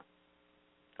 Yeshua.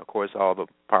 Of course, all the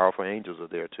powerful angels are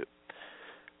there, too.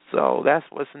 So that's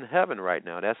what's in heaven right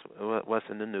now. That's what's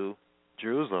in the new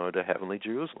Jerusalem, or the heavenly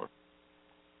Jerusalem.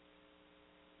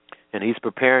 And he's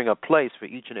preparing a place for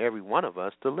each and every one of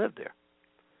us to live there.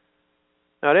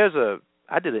 Now,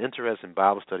 I did an interesting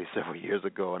Bible study several years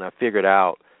ago, and I figured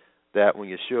out that when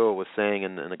Yeshua was saying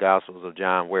in the Gospels of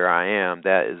John, where I am,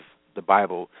 that is the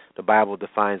Bible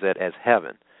defines that as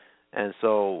heaven. And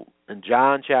so in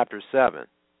John chapter 7,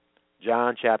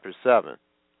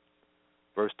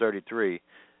 verse 33,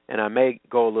 and I may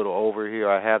go a little over here.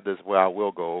 I have this where I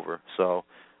will go over. So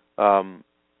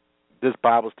this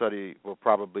Bible study will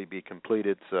probably be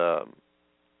completed in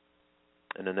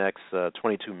the next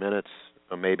 22 minutes,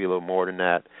 or maybe a little more than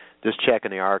that. Just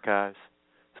checking the archives.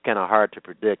 It's kind of hard to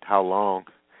predict how long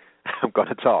I'm going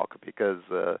to talk, because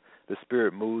the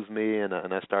Spirit moves me, and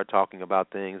I start talking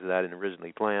about things that I didn't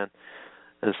originally plan.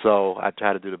 And so I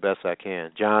try to do the best I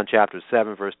can. John chapter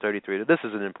 7, verse 33. This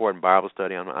is an important Bible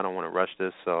study. I don't want to rush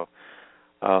this. So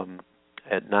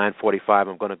at 9:45,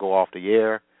 I'm going to go off the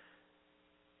air.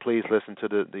 Please listen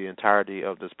to the entirety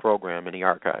of this program in the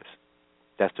archives.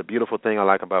 That's the beautiful thing I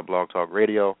like about Blog Talk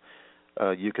Radio.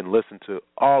 You can listen to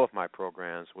all of my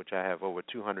programs, which I have over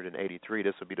 283.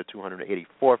 This will be the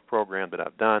 284th program that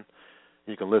I've done.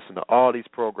 You can listen to all these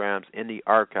programs in the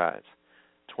archives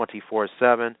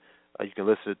 24/7. You can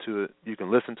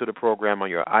listen to the program on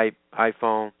your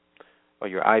iPhone or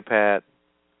your iPad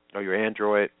or your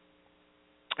Android.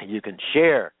 You can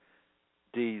share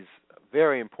these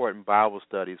very important Bible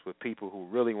studies with people who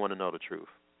really want to know the truth.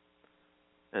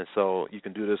 And so you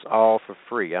can do this all for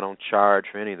free. I don't charge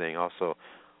for anything. Also,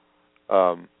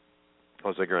 what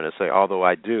was I going to say? Although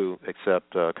I do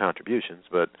accept contributions,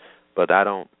 but I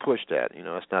don't push that.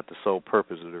 It's not the sole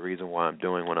purpose of the reason why I'm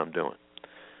doing what I'm doing.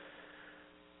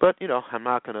 But I'm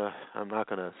not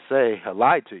gonna say a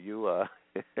lie to you.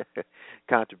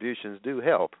 Contributions do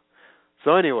help.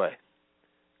 So anyway,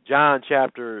 John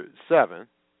chapter 7,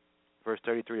 verse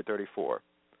 33 to 34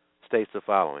 states the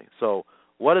following. So,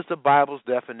 what is the Bible's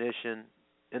definition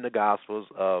in the Gospels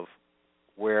of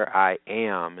where I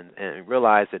am? And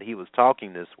realize that he was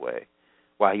talking this way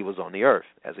while he was on the earth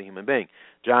as a human being.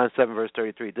 John 7, verse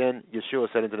 33. Then Yeshua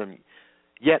said unto them,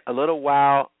 yet a little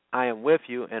while I am with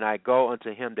you, and I go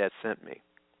unto him that sent me.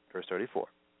 Verse 34.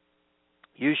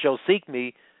 You shall seek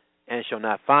me and shall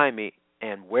not find me,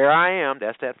 and where I am,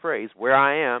 that's that phrase, where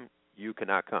I am, you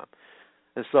cannot come.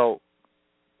 And so,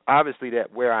 obviously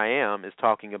that where I am is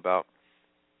talking about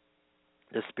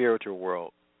the spiritual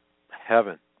world,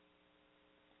 heaven.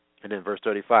 And then verse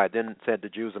 35, then said the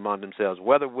Jews among themselves,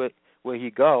 whither will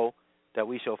he go that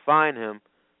we shall find him?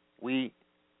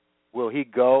 Will he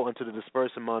go unto the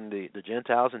dispersed among the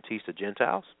Gentiles and teach the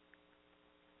Gentiles?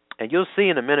 And you'll see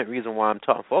in a minute reason why I'm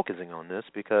focusing on this,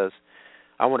 because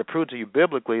I want to prove to you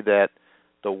biblically that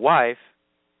the wife,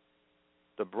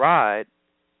 the bride,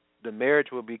 the marriage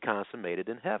will be consummated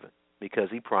in heaven, because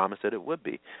he promised that it would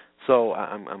be. So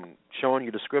I'm showing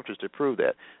you the scriptures to prove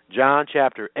that. John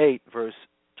chapter 8, verse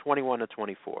 21 to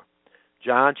 24.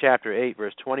 John chapter 8,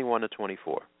 verse 21 to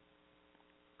 24.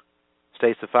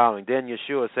 States the following, then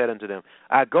Yeshua said unto them,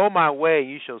 I go my way,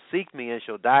 you shall seek me, and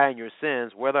shall die in your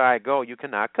sins. Whither I go, you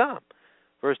cannot come.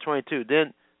 Verse 22,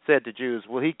 then said the Jews,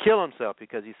 will he kill himself,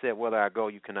 because he said, whither I go,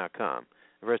 you cannot come.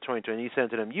 Verse 22, and he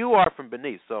said to them, you are from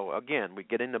beneath. So again, we're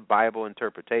getting the Bible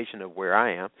interpretation of where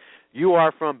I am. You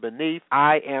are from beneath,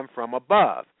 I am from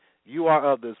above. You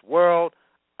are of this world,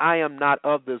 I am not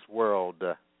of this world.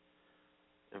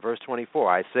 In verse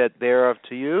 24, I said therefore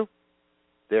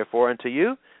unto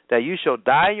you, that you shall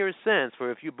die in your sins,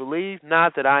 for if you believe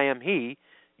not that I am he,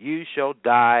 you shall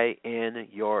die in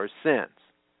your sins.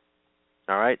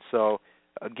 All right, so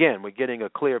again, we're getting a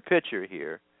clear picture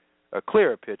here, a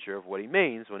clearer picture of what he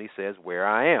means when he says where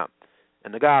I am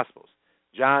in the Gospels.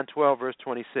 John 12, verse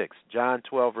 26. John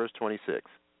 12, verse 26.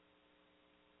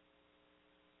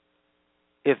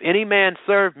 If any man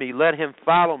serve me, let him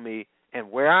follow me,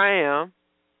 and where I am,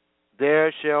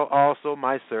 there shall also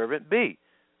my servant be.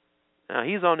 Now,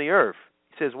 he's on the earth.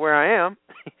 He says, where I am,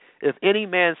 if any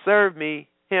man serve me,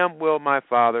 him will my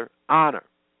Father honor.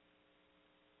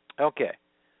 Okay.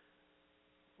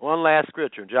 One last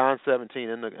scripture, John 17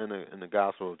 in the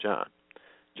Gospel of John.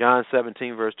 John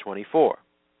 17, verse 24.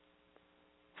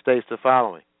 States the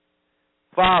following.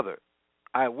 Father,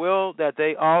 I will that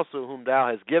they also whom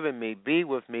thou hast given me be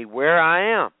with me where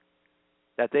I am,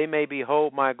 that they may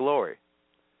behold my glory,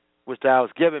 which thou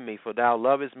hast given me, for thou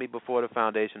lovest me before the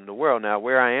foundation of the world. Now,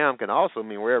 where I am can also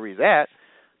mean wherever he's at,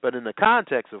 but in the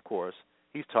context, of course,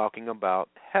 he's talking about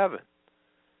heaven,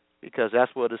 because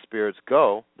that's where the spirits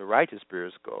go, the righteous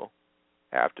spirits go,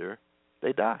 after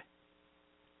they die.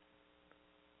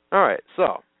 All right,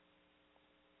 so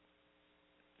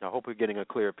I hope we're getting a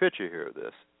clear picture here of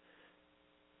this.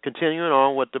 Continuing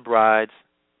on with the bride's,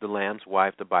 the Lamb's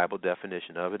wife, the Bible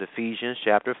definition of it, Ephesians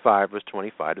chapter 5, verse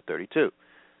 25 to 32.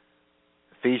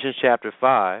 Ephesians chapter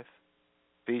 5,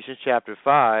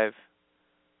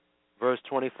 verse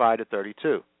 25 to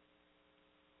 32.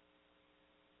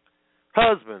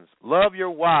 Husbands, love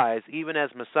your wives, even as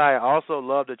Messiah also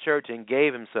loved the church and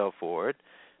gave himself for it,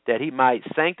 that he might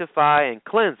sanctify and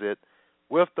cleanse it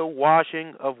with the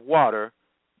washing of water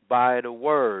by the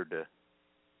word.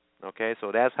 Okay,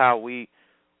 so that's how we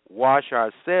wash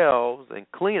ourselves and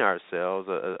clean ourselves,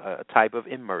 a type of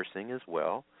immersing as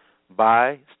well,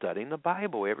 by studying the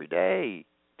Bible every day,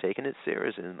 taking it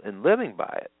serious and living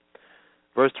by it.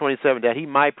 Verse 27, that he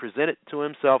might present it to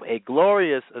himself a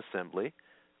glorious assembly,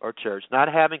 or church, not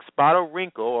having spot or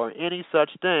wrinkle or any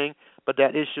such thing, but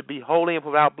that it should be holy and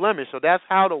without blemish. So that's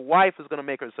how the wife is going to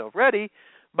make herself ready,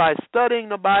 by studying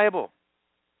the Bible.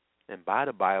 And by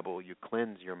the Bible, you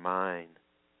cleanse your mind.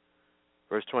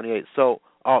 Verse 28, so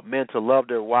ought men to love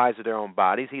their wives of their own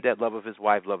bodies. He that loveth his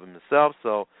wife loveth himself.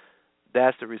 So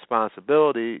that's the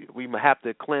responsibility. We have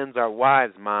to cleanse our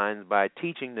wives' minds by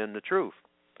teaching them the truth.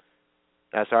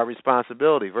 That's our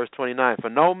responsibility. Verse 29, for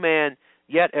no man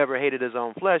yet ever hated his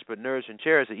own flesh, but nourished and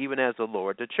cherished it, even as the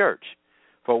Lord the church.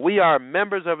 For we are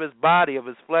members of his body, of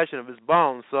his flesh, and of his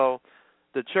bones. So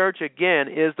the church, again,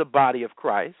 is the body of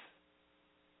Christ.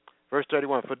 Verse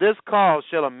 31, for this cause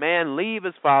shall a man leave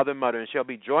his father and mother, and shall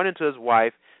be joined unto his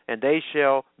wife, and they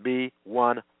shall be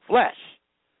one flesh.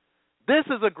 This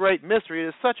is a great mystery. It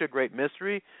is such a great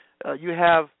mystery. You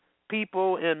have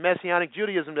people in Messianic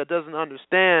Judaism that doesn't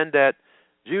understand that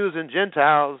Jews and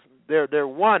Gentiles, they're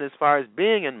one as far as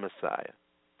being in Messiah.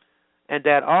 And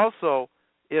that also,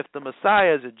 if the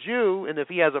Messiah is a Jew, and if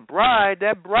he has a bride,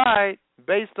 that bride,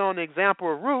 based on the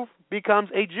example of Ruth, becomes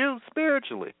a Jew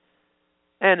spiritually.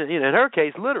 And in her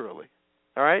case, literally.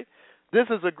 All right? This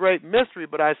is a great mystery,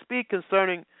 but I speak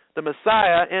concerning the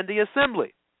Messiah and the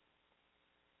assembly.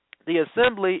 The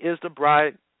assembly is the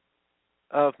bride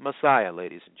of Messiah,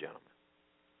 ladies and gentlemen.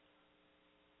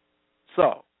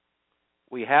 So,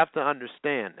 we have to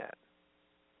understand that.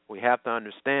 We have to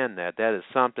understand that. That is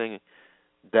something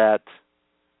that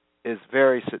is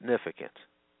very significant.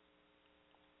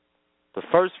 The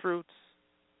first fruits,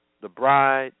 the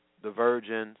bride, the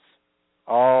virgins,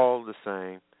 all the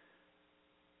same.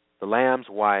 The Lamb's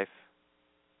wife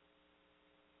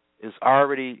is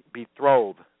already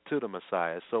betrothed to the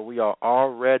Messiah. So we are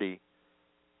already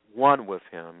one with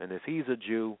him. And if he's a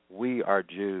Jew, we are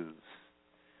Jews.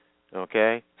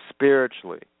 Okay?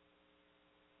 Spiritually.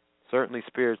 Certainly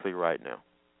spiritually right now.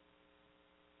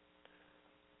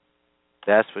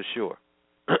 That's for sure.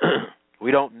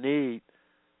 We don't need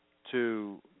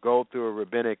to go through a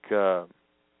rabbinic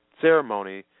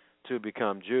ceremony to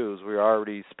become Jews. We're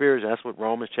already spiritual. That's what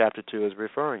Romans chapter 2 is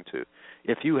referring to.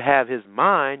 If you have his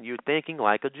mind, you're thinking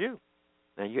like a Jew.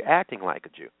 And you're acting like a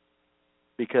Jew.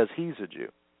 Because he's a Jew.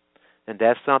 And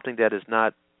that's something that is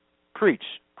not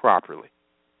preached properly.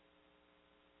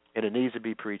 And it needs to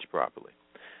be preached properly.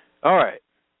 All right.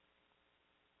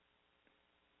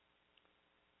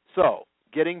 So,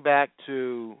 getting back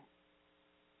to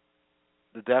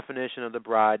the definition of the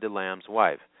bride, the Lamb's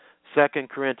wife. 2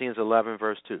 Corinthians 11,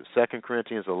 verse 2. 2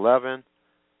 Corinthians 11,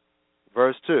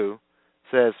 verse 2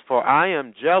 says, "For I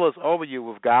am jealous over you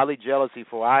with godly jealousy,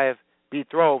 for I have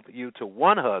betrothed you to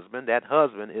one husband," that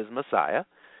husband is Messiah,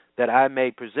 "that I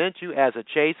may present you as a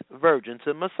chaste virgin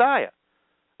to Messiah."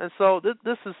 And so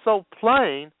this is so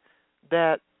plain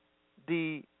that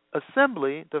the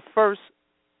assembly, the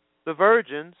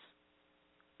virgins,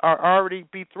 are already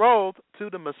betrothed to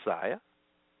the Messiah.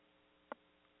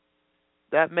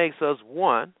 That makes us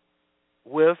one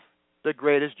with the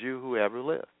greatest Jew who ever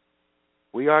lived.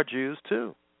 We are Jews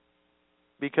too,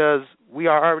 because we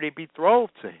are already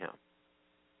betrothed to him.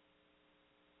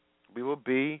 We will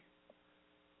be,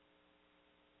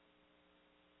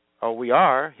 or we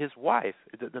are, his wife.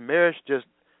 The marriage just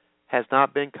has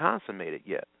not been consummated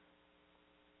yet.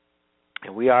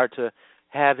 And we are to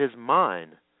have his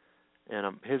mind.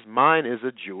 And his mind is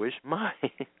a Jewish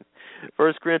mind.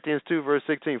 1 Corinthians 2, verse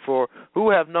 16, "For who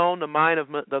have known the mind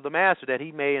of the Master, that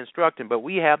he may instruct him? But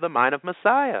we have the mind of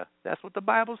Messiah." That's what the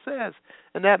Bible says.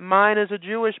 And that mind is a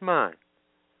Jewish mind.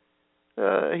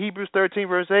 Hebrews 13,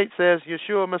 verse 8 says,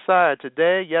 "Yeshua Messiah,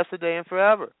 today, yesterday, and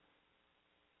forever."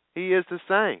 He is the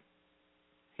same.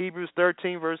 Hebrews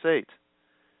 13, verse 8.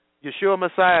 Yeshua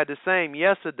Messiah, the same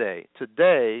yesterday,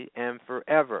 today, and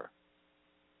forever.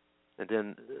 And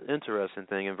then, interesting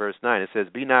thing in verse 9, it says,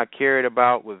 "Be not carried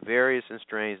about with various and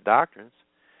strange doctrines,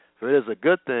 for it is a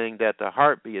good thing that the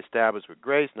heart be established with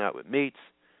grace, not with meats,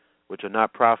 which are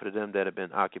not profit to them that have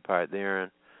been occupied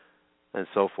therein," and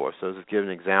so forth. So this is giving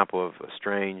an example of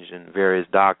strange and various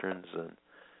doctrines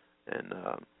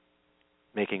and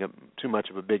making too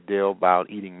much of a big deal about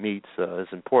eating meats.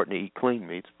 It's important to eat clean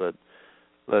meats, but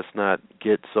let's not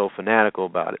get so fanatical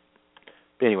about it.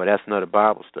 But anyway, that's another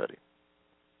Bible study.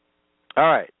 All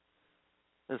right.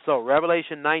 And so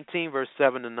Revelation 19, verse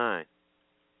 7 to 9.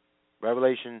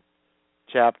 Revelation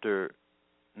chapter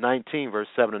 19, verse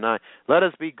 7 to 9. "Let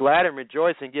us be glad and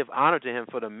rejoice and give honor to him,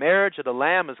 for the marriage of the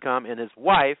Lamb is come, and his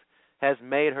wife has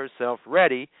made herself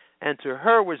ready. And to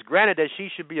her was granted that she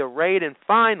should be arrayed in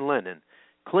fine linen,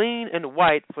 clean and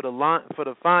white, for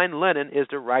the fine linen is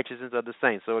the righteousness of the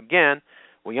saints." So again,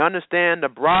 we understand the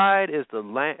bride is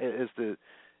the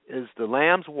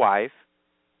Lamb's wife,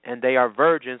 and they are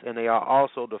virgins, and they are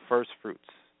also the first fruits.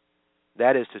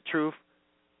 That is the truth,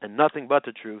 and nothing but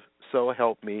the truth, so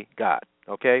help me God.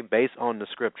 Okay, based on the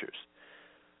scriptures.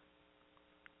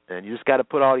 And you just got to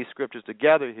put all these scriptures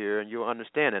together here, and you'll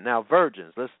understand it. Now,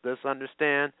 virgins, let's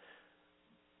understand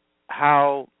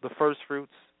how the first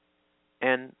fruits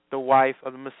and the wife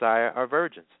of the Messiah are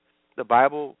virgins. The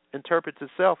Bible interprets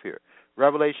itself here.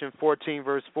 Revelation 14,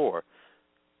 verse 4.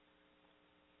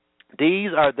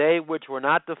 "These are they which were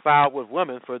not defiled with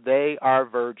women, for they are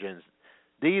virgins.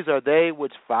 These are they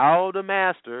which follow the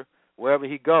Master wherever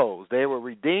he goes. They were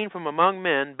redeemed from among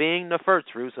men, being the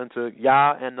first fruits unto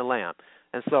Yah and the Lamb."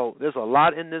 And so there's a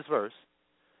lot in this verse.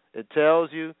 It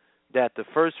tells you that the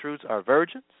first fruits are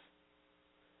virgins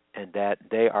and that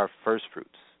they are first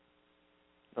fruits.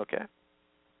 Okay?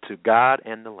 To God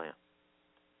and the Lamb.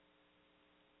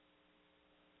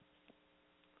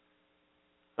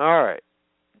 All right.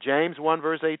 James 1,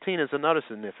 verse 18 is another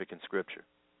significant scripture.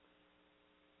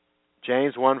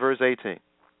 James 1, verse 18.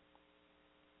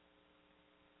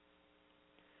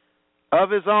 "Of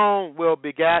his own will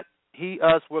begat he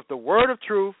us with the word of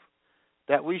truth,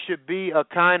 that we should be a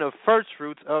kind of first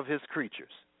fruits of his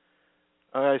creatures."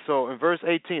 All right, so in verse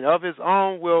 18, "Of his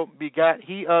own will begat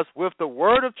he us with the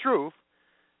word of truth,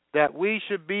 that we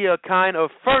should be a kind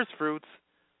of first fruits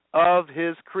of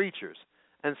his creatures."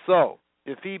 And so,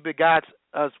 if he begots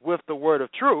us with the word of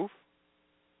truth,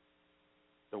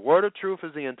 the word of truth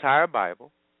is the entire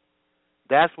Bible.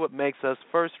 That's what makes us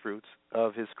first fruits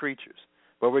of his creatures.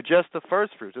 But we're just the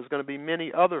first fruits. There's going to be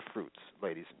many other fruits,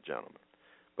 ladies and gentlemen.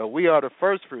 But we are the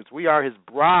first fruits. We are his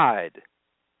bride.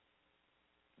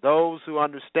 Those who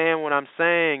understand what I'm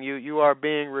saying, you are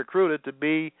being recruited to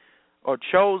be, or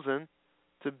chosen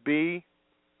to be,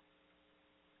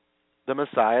 the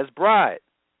Messiah's bride.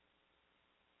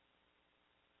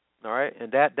 All right,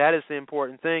 and that is the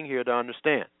important thing here to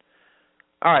understand.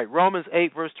 All right, Romans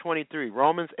 8, verse 23.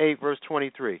 Romans 8, verse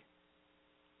 23.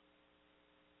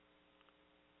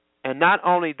 And not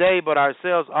only they, but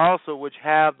ourselves also, which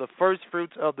have the first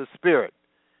fruits of the Spirit,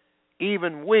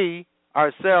 even we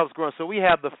ourselves grown. So we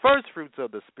have the first fruits of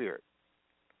the Spirit,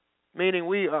 meaning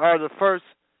we are the first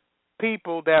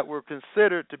people that were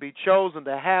considered to be chosen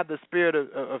to have the Spirit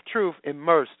of truth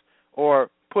immersed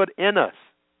or put in us.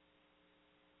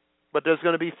 But there's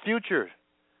going to be future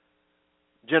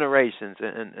generations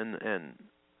and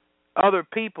other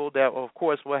people that, of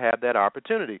course, will have that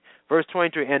opportunity. Verse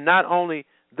 23, and not only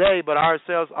they, but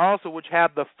ourselves also, which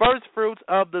have the first fruits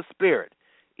of the Spirit,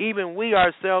 even we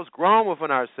ourselves grown within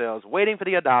ourselves, waiting for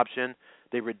the adoption,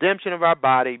 the redemption of our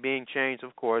body, being changed,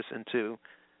 of course, into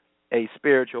a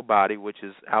spiritual body, which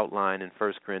is outlined in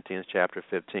 1 Corinthians chapter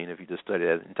 15. If you just study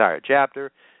that entire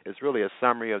chapter, it's really a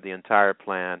summary of the entire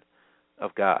plan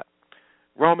of God.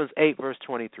 Romans 8, verse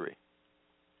 23.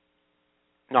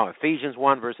 No, Ephesians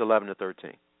 1, verse 11 to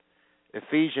 13.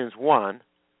 Ephesians 1,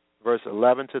 verse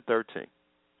 11 to 13.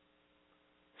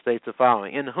 States the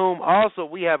following: in whom also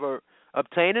we have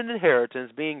obtained an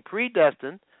inheritance, being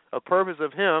predestined, a purpose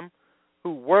of him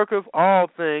who worketh all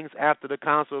things after the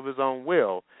counsel of his own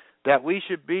will, that we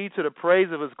should be to the praise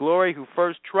of his glory, who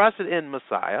first trusted in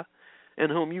Messiah, in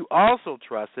whom you also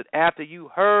trusted after you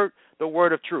heard the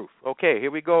word of truth. Okay,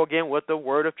 here we go again with the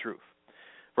word of truth.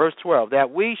 Verse 12, that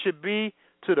we should be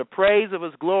to the praise of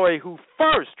his glory, who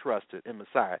first trusted in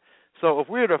Messiah. So if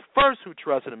we're the first who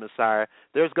trusted in Messiah,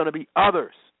 there's going to be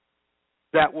others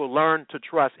that will learn to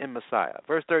trust in Messiah.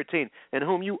 Verse 13, in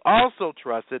whom you also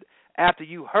trusted after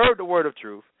you heard the word of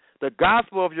truth, the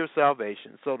gospel of your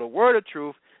salvation. So the word of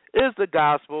truth is the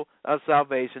gospel of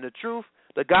salvation. The truth,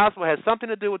 the gospel has something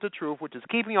to do with the truth, which is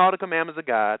keeping all the commandments of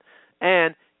God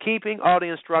and keeping all the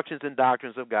instructions and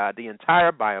doctrines of God, the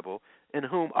entire Bible, in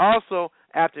whom also,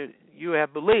 after you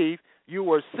have believed, you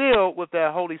were sealed with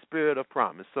that Holy Spirit of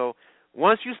promise. So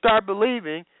once you start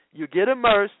believing, you get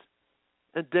immersed,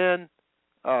 and then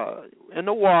in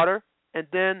the water, and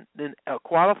then a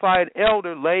qualified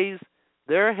elder lays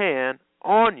their hand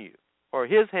on you, or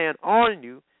his hand on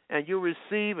you, and you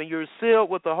receive, and you're sealed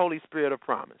with the Holy Spirit of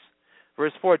promise.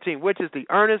 Verse 14, which is the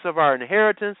earnest of our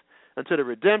inheritance unto the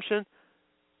redemption,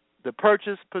 the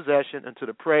purchased possession, unto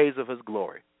the praise of his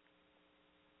glory.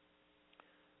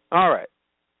 All right.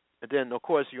 And then, of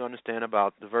course, you understand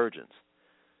about the virgins.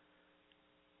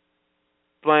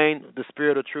 Explain the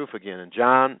spirit of truth again in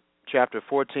John chapter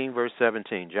 14, verse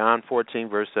 17. John 14,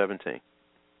 verse 17.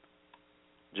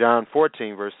 John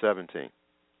 14, verse 17.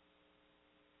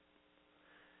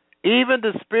 Even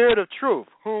the Spirit of truth,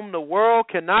 whom the world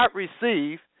cannot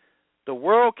receive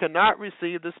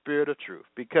the Spirit of truth,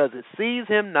 because it sees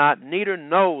him not, neither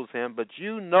knows him, but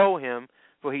you know him,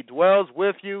 for he dwells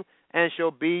with you and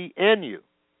shall be in you.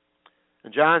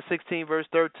 In John 16, verse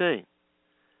 13.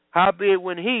 Howbeit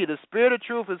when he, the Spirit of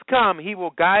truth, is come, he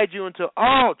will guide you into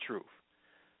all truth.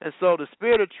 And so the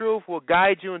Spirit of truth will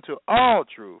guide you into all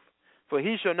truth, for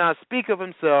he shall not speak of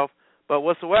himself, but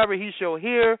whatsoever he shall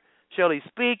hear shall he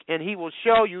speak, and he will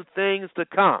show you things to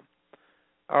come.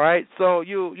 All right, so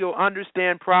you'll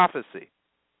understand prophecy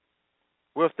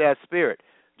with that Spirit.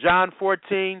 John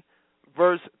 14,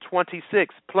 verse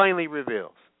 26, plainly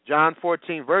reveals. John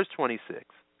 14, verse 26,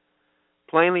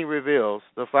 plainly reveals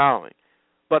the following.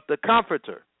 But the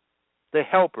Comforter, the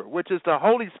Helper, which is the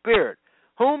Holy Spirit,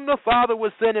 whom the Father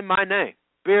will send in my name.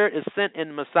 Spirit is sent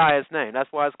in Messiah's name.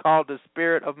 That's why it's called the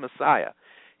Spirit of Messiah.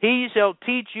 He shall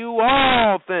teach you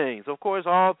all things, of course,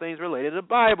 all things related to the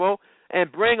Bible,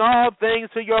 and bring all things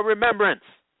to your remembrance,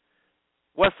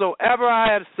 whatsoever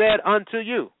I have said unto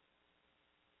you.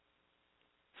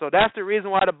 So that's the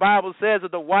reason why the Bible says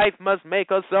that the wife must make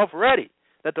herself ready,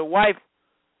 that the wife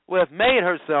will have made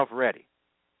herself ready.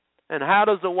 And how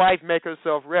does the wife make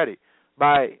herself ready?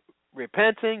 By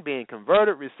repenting, being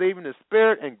converted, receiving the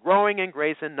Spirit, and growing in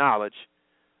grace and knowledge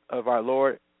of our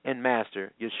Lord and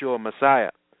Master, Yeshua Messiah.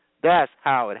 That's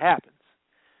how it happens.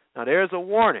 Now, there's a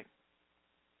warning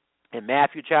in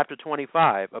Matthew chapter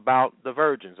 25 about the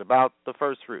virgins, about the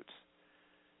first fruits,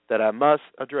 that I must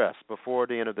address before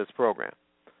the end of this program,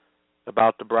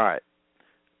 about the bride.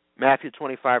 Matthew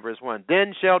 25, verse 1.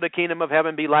 Then shall the kingdom of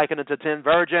heaven be likened unto 10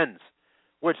 virgins,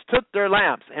 which took their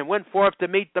lamps and went forth to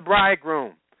meet the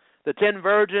bridegroom. The 10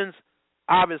 virgins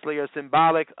obviously are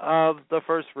symbolic of the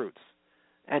first fruits.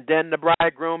 And then the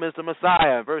bridegroom is the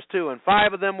Messiah. Verse 2, and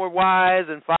 5 of them were wise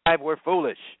and 5 were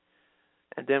foolish.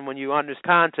 And then when you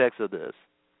understand the context of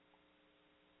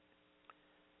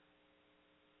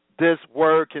this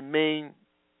word can mean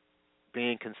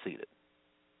being conceited.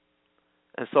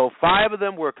 And so 5 of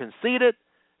them were conceited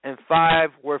and 5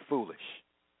 were foolish.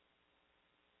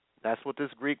 That's what this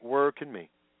Greek word can mean.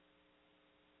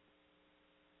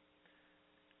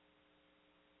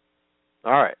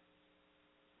 All right.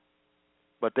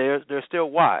 But they're still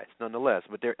wise, nonetheless.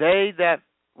 But they that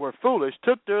were foolish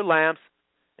took their lamps,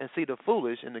 and see, the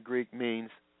foolish in the Greek means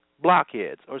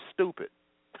blockheads or stupid.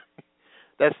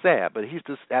 That's sad, but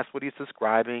that's what he's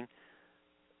describing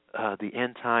the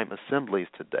end-time assemblies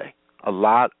today. A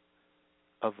lot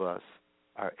of us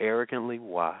are arrogantly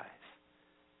wise,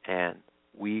 and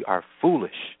we are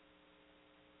foolish.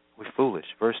 We're foolish.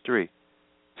 Verse 3,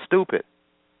 stupid.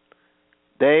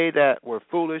 They that were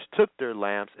foolish took their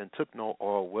lamps and took no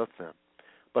oil with them.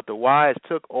 But the wise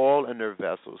took oil in their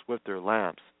vessels with their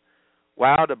lamps.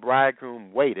 While the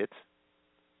bridegroom waited,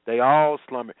 they all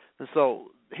slumbered. And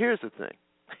so here's the thing.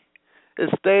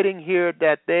 It's stating here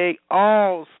that they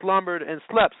all slumbered and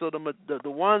slept. So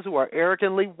the ones who are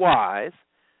arrogantly wise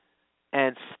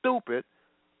and stupid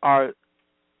are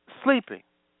sleeping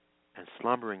and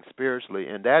slumbering spiritually.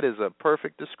 And that is a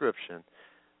perfect description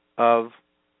of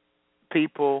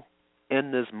people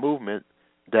in this movement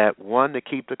that want to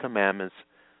keep the commandments,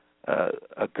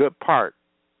 a good part,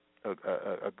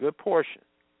 a good portion.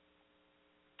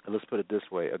 And let's put it this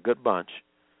way, a good bunch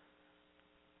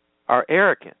are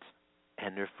arrogant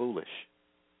and they're foolish.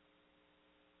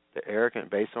 They're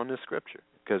arrogant based on this scripture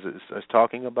because it's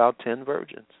talking about 10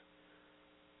 virgins.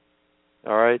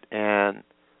 All right, and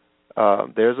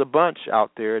there's a bunch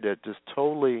out there that just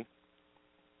totally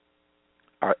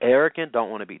are arrogant, don't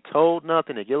want to be told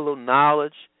nothing. They get a little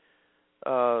knowledge.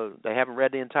 They haven't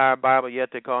read the entire Bible yet.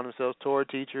 They call themselves Torah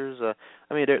teachers.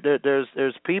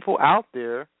 There's people out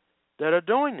there that are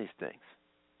doing these things.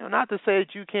 Now, not to say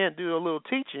that you can't do a little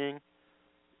teaching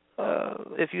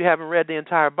if you haven't read the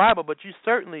entire Bible, but you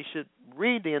certainly should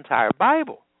read the entire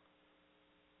Bible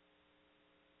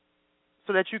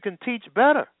so that you can teach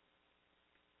better.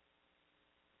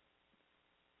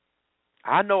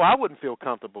 I know I wouldn't feel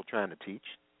comfortable trying to teach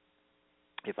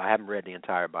if I haven't read the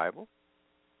entire Bible.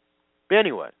 But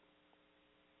anyway,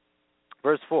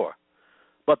 verse 4.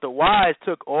 But the wise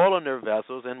took oil in their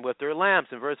vessels and with their lamps.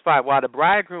 In verse 5, while the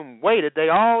bridegroom waited, they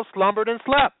all slumbered and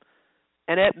slept.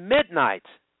 And at midnight,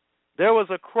 there was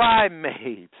a cry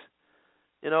made.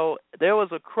 There was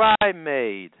a cry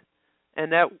made.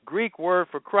 And that Greek word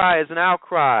for cry is an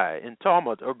outcry in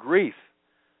tumult or grief.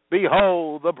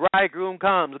 Behold, the bridegroom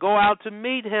comes. Go out to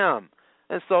meet him.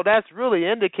 And so that's really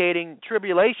indicating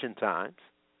tribulation times.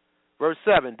 Verse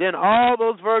 7, then all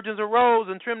those virgins arose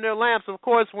and trimmed their lamps. Of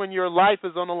course, when your life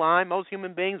is on the line, most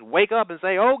human beings wake up and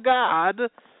say, oh, God.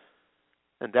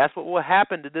 And that's what will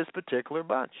happen to this particular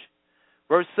bunch.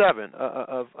 Verse 7,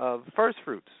 of first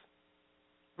fruits,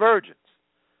 virgins.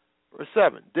 Verse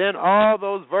 7, then all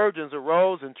those virgins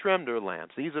arose and trimmed their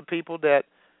lamps. These are people that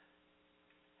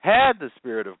had the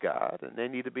Spirit of God, and they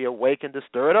need to be awakened to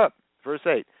stir it up. Verse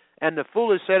 8, and the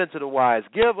foolish said unto the wise,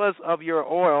 give us of your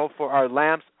oil, for our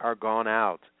lamps are gone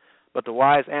out. But the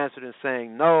wise answered and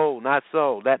saying, no, not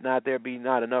so. Let not there be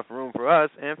not enough room for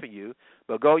us and for you,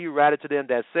 but go you rather to them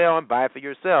that sell and buy for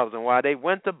yourselves. And while they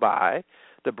went to buy,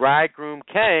 the bridegroom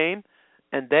came,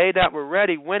 and they that were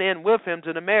ready went in with him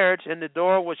to the marriage, and the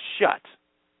door was shut.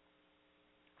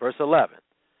 Verse 11,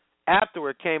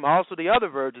 afterward came also the other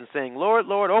virgins, saying, Lord,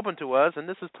 Lord, open to us. And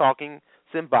this is talking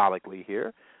symbolically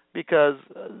here, because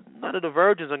none of the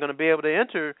virgins are going to be able to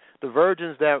enter. The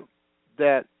virgins that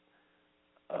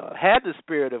had the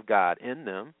Spirit of God in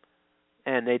them,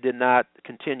 and they did not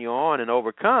continue on and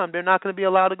overcome, they're not going to be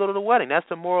allowed to go to the wedding. That's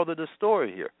the moral of the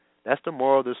story here. That's the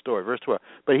moral of the story. Verse 12.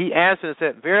 But he answered and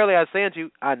said, verily I say unto you,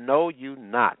 I know you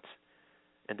not.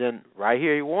 And then right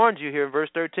here he warns you here in verse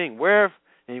 13. And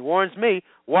he warns me,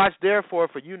 watch therefore,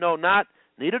 for you know not,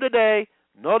 neither the day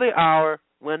nor the hour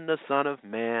when the Son of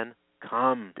Man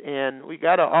comes. And we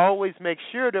got to always make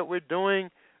sure that we're doing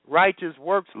righteous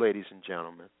works, ladies and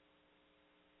gentlemen.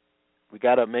 We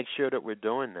got to make sure that we're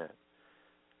doing that.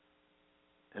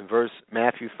 In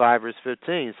Matthew 5, verse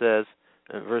 15 says,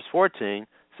 verse 14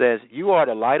 says, you are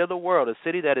the light of the world. A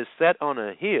city that is set on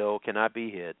a hill cannot be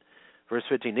hid. Verse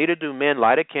 15, neither do men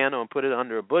light a candle and put it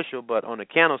under a bushel, but on a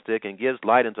candlestick, and gives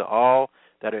light unto all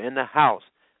that are in the house.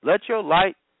 Let your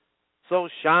light so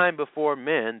shine before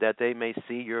men that they may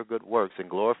see your good works and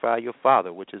glorify your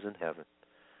Father which is in heaven.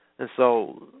 And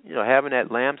so, having that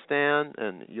lampstand,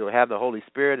 and you'll have the Holy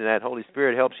Spirit, and that Holy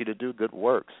Spirit helps you to do good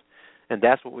works. And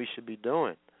that's what we should be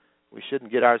doing. We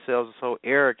shouldn't get ourselves so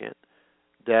arrogant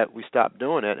that we stop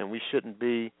doing it, and we shouldn't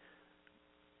be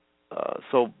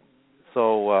so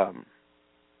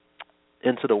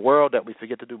into the world that we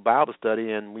forget to do Bible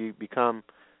study, and we become,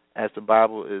 as the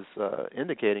Bible is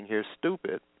indicating here,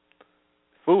 stupid,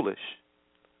 foolish,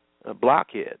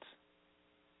 blockheads.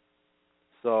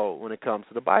 So when it comes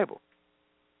to the Bible.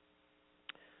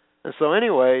 And so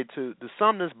anyway, to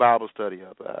sum this Bible study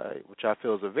up, which I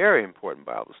feel is a very important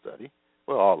Bible study,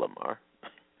 well, all of them are,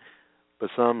 but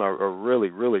some are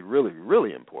really, really, really,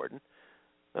 really important.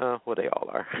 Well, they all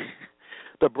are.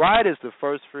 The bride is the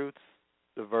first fruits,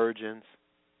 the virgins,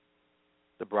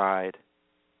 the bride,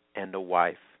 and the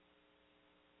wife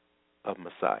of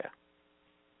Messiah.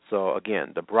 So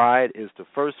again, the bride is the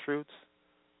first fruits,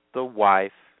 the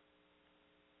wife,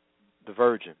 the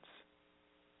virgins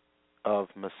of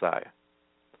Messiah.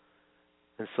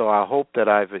 And so I hope that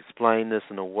I've explained this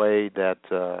in a way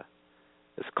that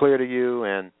is clear to you.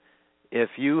 And if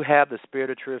you have the Spirit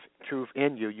of truth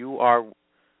in you, you are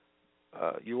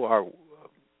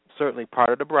certainly part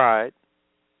of the bride,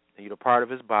 and you're part of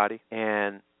his body.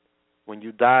 And when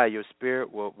you die, your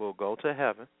spirit will go to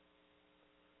heaven.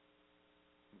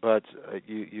 But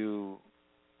you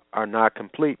are not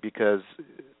complete, because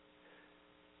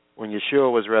when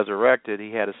Yeshua was resurrected,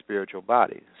 he had a spiritual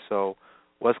body. So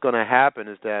what's going to happen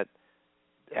is that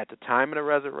at the time of the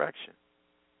resurrection,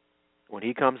 when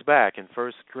he comes back in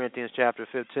 1 Corinthians chapter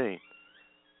 15,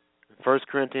 1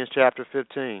 Corinthians chapter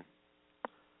 15,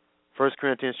 verse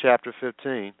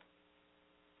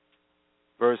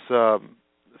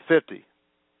 50,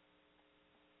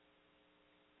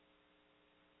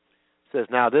 says,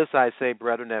 "Now this I say,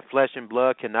 brethren, that flesh and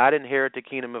blood cannot inherit the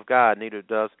kingdom of God, neither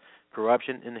does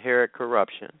corruption inherit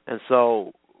corruption." And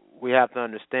so we have to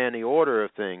understand the order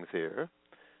of things here.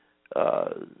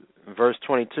 Verse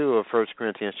 22 of 1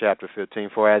 Corinthians chapter 15,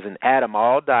 "For as in Adam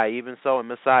all die, even so in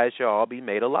Messiah shall all be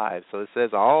made alive." So it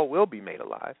says all will be made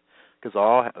alive, because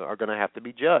all are going to have to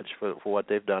be judged for what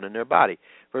they've done in their body.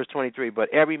 Verse 23, "But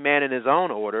every man in his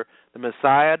own order, the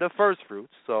Messiah the first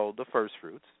fruits," so the first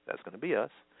fruits, that's going to be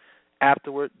us,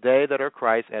 "afterward they that are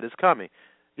Christ at his coming."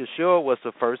 Yeshua was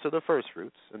the first of the first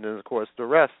fruits, and then, of course, the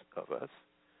rest of us.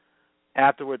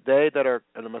 "Afterward they that are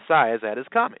the Messiah is at his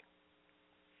coming."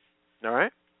 All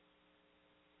right?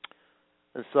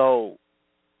 And so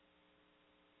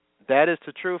that is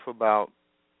the truth about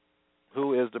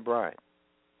who is the bride.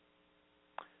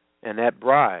 And that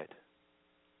bride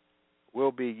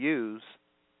will be used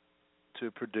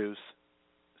to produce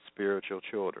spiritual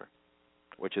children,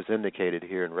 which is indicated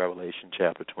here in Revelation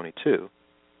chapter 22.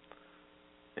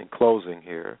 In closing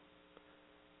here,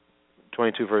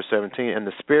 22 verse 17, "And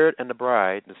the Spirit and the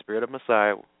bride, the Spirit of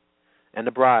Messiah and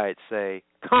the bride say,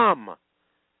 Come,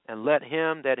 and let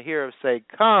him that heareth say,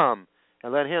 Come,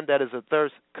 and let him that is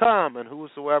athirst come, and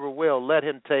whosoever will, let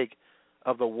him take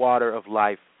of the water of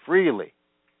life freely."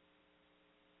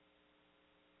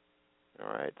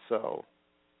 All right, so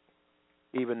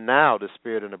even now the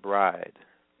Spirit and the bride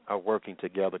are working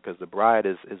together, because the bride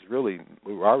is really,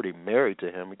 we were already married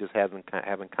to him. We just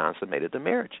haven't consummated the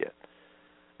marriage yet.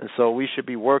 And so we should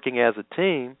be working as a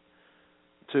team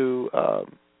to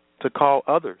call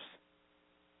others.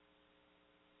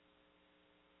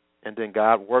 And then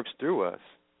God works through us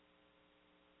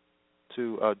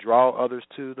to draw others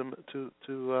to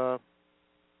the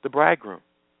bridegroom.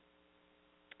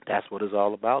 That's what it's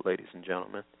all about, ladies and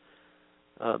gentlemen.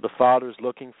 The Father is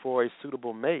looking for a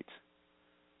suitable mate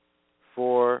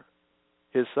for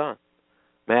his son.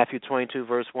 Matthew 22,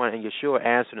 verse 1, "And Yeshua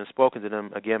answered and spoke unto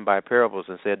them again by parables,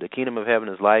 and said, The kingdom of heaven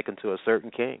is like unto a certain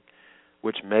king,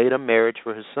 which made a marriage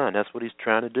for his son." That's what he's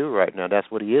trying to do right now. That's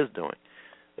what he is doing.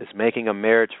 It's making a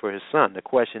marriage for his son. The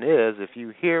question is, if you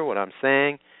hear what I'm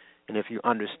saying, and if you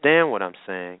understand what I'm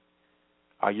saying,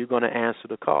 are you going to answer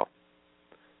the call?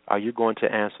 Are you going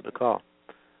to answer the call?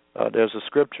 There's a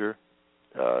scripture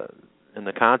in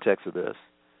the context of this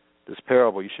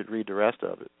parable. You should read the rest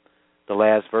of it. The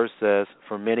last verse says,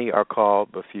 "For many are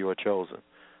called, but few are chosen."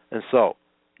 And so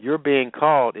you're being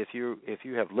called. If you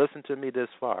have listened to me this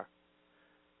far,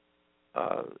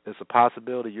 it's a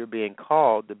possibility you're being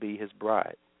called to be his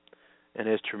bride. And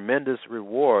there's tremendous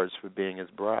rewards for being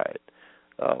his bride.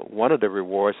 One of the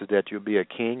rewards is that you'll be a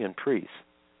king and priest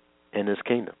in his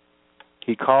kingdom.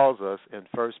 He calls us in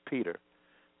 1 Peter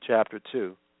chapter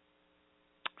 2,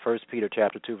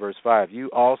 verse 5, "You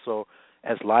also,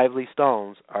 as lively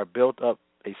stones, are built up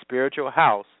a spiritual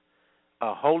house,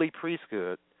 a holy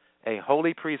priesthood, a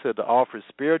holy priesthood to offer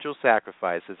spiritual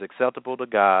sacrifices acceptable to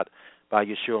God by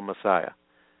Yeshua Messiah.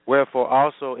 Wherefore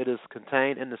also it is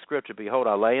contained in the Scripture, Behold,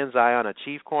 I lay in Zion a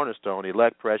chief cornerstone,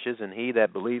 elect precious, and he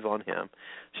that believe on him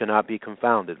shall not be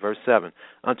confounded. Verse 7,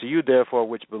 Unto you therefore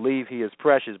which believe he is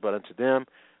precious, but unto them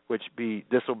which be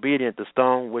disobedient, the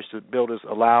stone which the builders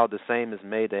allowed, the same is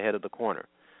made the head of the corner.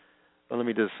 Well, let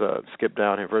me just skip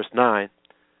down here. Verse 9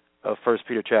 of 1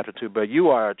 Peter chapter 2, But you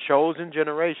are a chosen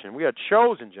generation. We are a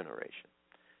chosen generation,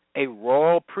 a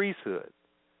royal priesthood,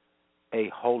 a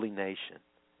holy nation,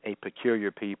 a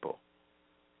peculiar people,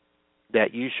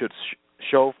 that you should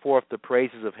show forth the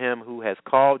praises of him who has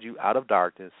called you out of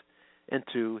darkness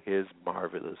into his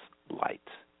marvelous light,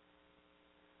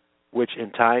 which in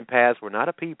time past were not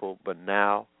a people, but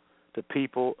now the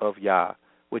people of Yah,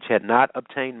 which had not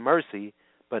obtained mercy,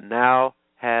 but now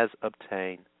has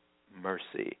obtained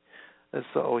mercy. And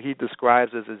so he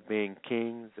describes us as being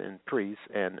kings and priests,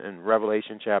 and in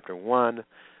Revelation chapter 1,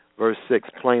 verse 6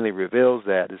 plainly reveals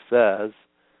that. It says,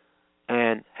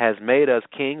 and has made us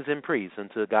kings and priests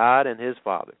unto God and his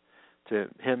Father. To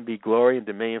him be glory and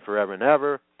dominion forever and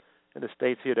ever. And it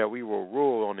states here that we will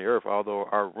rule on the earth, although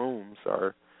our rooms,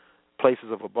 our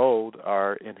places of abode,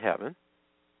 are in heaven.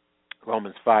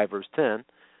 Romans 5, verse 10.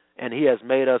 And he has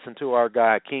made us unto our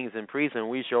God kings and priests, and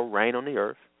we shall reign on the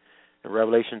earth. In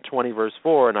Revelation 20, verse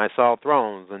 4, And I saw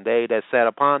thrones, and they that sat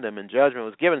upon them, and judgment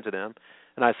was given to them.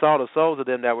 And I saw the souls of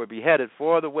them that were beheaded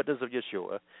for the witness of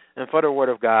Yeshua, and for the word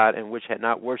of God, and which had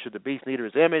not worshipped the beast, neither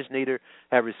his image, neither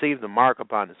have received the mark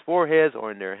upon his foreheads or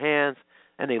in their hands,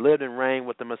 and they lived and reigned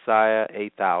with the Messiah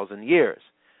 1,000 years.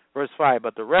 Verse 5,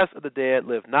 But the rest of the dead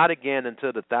lived not again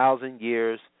until the 1,000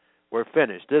 years were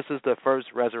finished. This is the first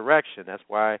resurrection. That's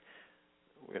why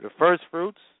we're the first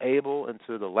fruits, Abel,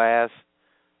 into the last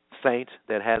saint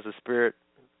that has a spirit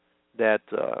that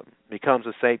becomes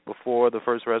a saint before the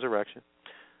first resurrection.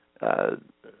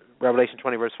 Revelation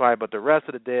 20, verse 5, But the rest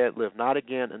of the dead live not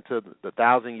again until the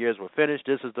 1,000 years were finished.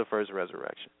 This is the first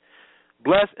resurrection.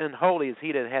 Blessed and holy is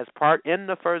he that has part in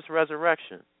the first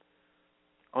resurrection.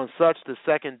 On such the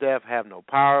second death have no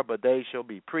power, but they shall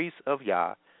be priests of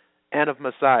Yah and of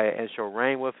Messiah, and shall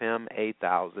reign with him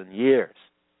 1,000 years.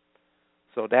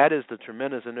 So that is the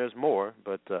tremendous, and there's more,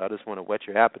 but I just want to whet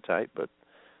your appetite. But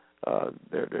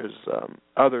there's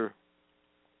other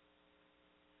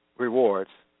rewards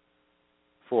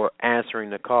for answering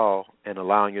the call and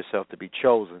allowing yourself to be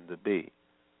chosen to be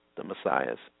the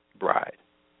Messiah's bride,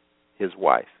 his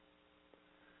wife.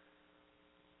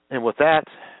 And with that,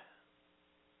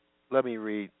 let me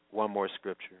read one more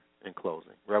scripture in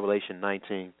closing. Revelation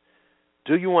 19.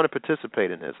 Do you want to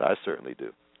participate in this? I certainly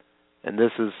do. And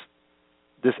this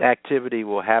activity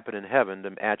will happen in heaven.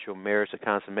 The actual marriage, the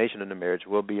consummation of the marriage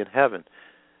will be in heaven.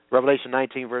 Revelation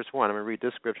 19, verse 1. I'm going to read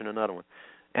this scripture and another one.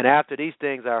 And after these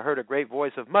things I heard a great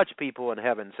voice of much people in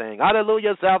heaven saying,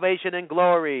 Hallelujah, salvation and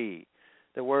glory.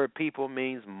 The word people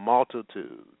means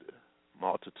multitude.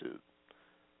 Multitude.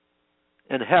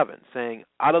 In heaven, saying,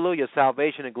 Hallelujah,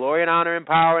 salvation and glory and honor and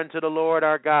power unto the Lord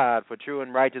our God, for true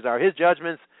and righteous are his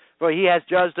judgments, for he has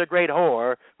judged a great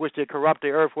whore, which did corrupt the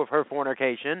earth with her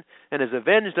fornication, and has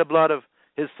avenged the blood of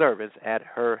his servants at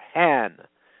her hand.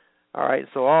 All right,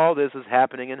 so all this is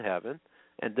happening in heaven.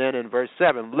 And then in verse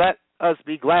 7, Let us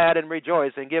be glad and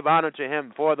rejoice and give honor to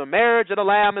him, for the marriage of the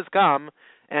Lamb is come,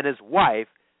 and his wife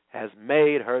has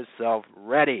made herself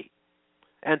ready.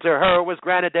 And to her was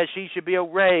granted that she should be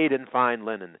arrayed in fine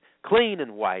linen, clean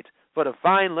and white, for the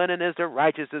fine linen is the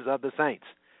righteousness of the saints.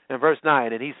 And verse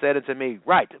 9, And he said unto me,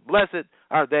 Right, blessed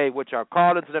are they which are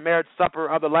called into the marriage supper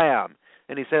of the Lamb.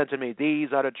 And he said unto me, These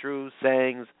are the true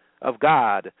sayings of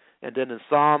God. And then in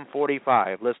Psalm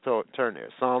 45, let's turn there,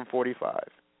 Psalm 45.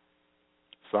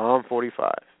 Psalm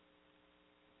 45.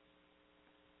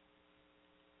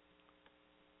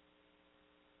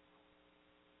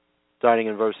 Starting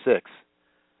in verse 6.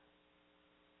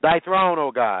 Thy throne,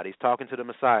 O God, he's talking to the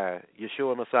Messiah,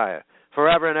 Yeshua Messiah,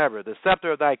 forever and ever. The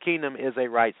scepter of thy kingdom is a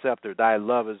right scepter. Thy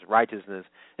love is righteousness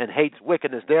and hates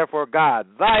wickedness. Therefore God,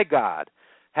 thy God,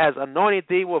 has anointed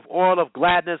thee with oil of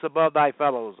gladness above thy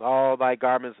fellows. All thy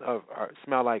garments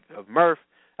smell like of myrrh,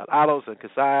 of aloes and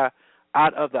cassia,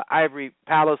 out of the ivory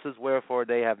palaces, wherefore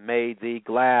they have made thee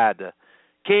glad.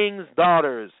 King's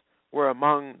daughters were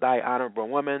among thy honorable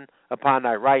women. Upon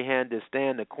thy right hand did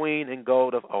stand the queen in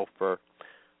gold of Ophir.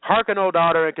 Hearken, O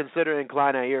daughter, and consider,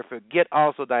 incline thy ear. Forget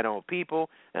also thine own people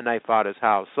and thy father's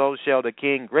house. So shall the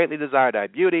king greatly desire thy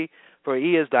beauty, for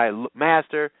he is thy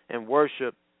master, and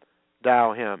worship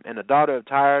thou him. And the daughter of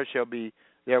Tyre shall be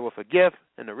there with a gift,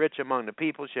 and the rich among the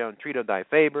people shall entreat of thy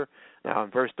favor. Now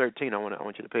in verse 13, I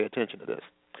want you to pay attention to this.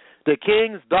 The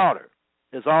king's daughter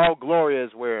is all glory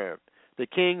is where the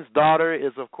king's daughter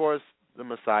is, of course, the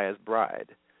Messiah's bride.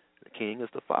 The king is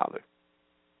the Father,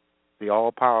 the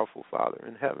all-powerful Father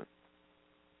in heaven.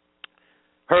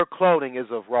 Her clothing is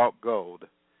of wrought gold.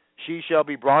 She shall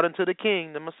be brought into the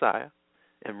king, the Messiah,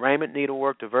 and raiment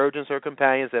needlework. The virgins, her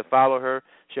companions that follow her,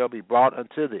 shall be brought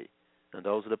unto thee. And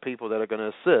those are the people that are going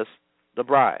to assist the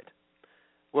bride.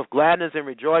 With gladness and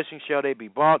rejoicing shall they be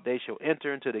bought. They shall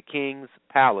enter into the king's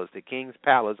palace. The king's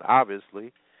palace, obviously,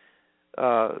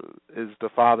 is the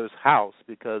Father's house,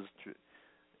 because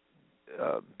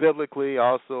biblically,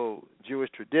 also Jewish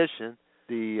tradition,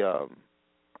 the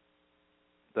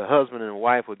husband and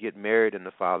wife would get married in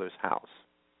the Father's house.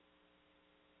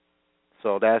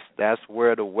 So that's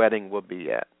where the wedding will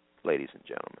be at, ladies and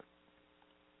gentlemen.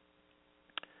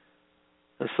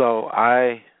 And so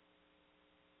I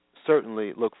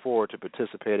certainly look forward to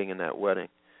participating in that wedding,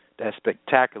 that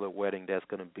spectacular wedding that's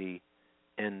going to be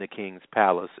in the king's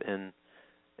palace in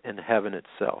heaven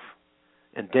itself.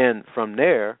 And then from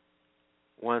there,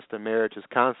 once the marriage is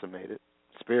consummated,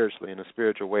 spiritually, in a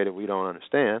spiritual way that we don't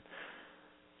understand,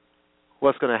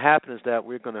 what's going to happen is that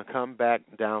we're going to come back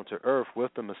down to earth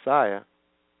with the Messiah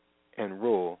and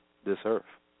rule this earth.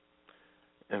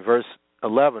 In verse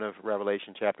 11 of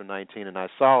Revelation chapter 19, and I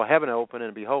saw heaven open,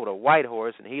 and behold, a white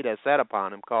horse, and he that sat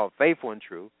upon him called Faithful and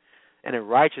True, and in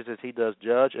righteousness he does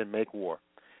judge and make war.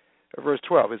 In verse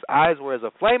 12, his eyes were as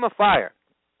a flame of fire,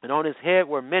 and on his head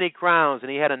were many crowns, and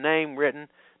he had a name written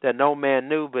that no man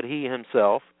knew but he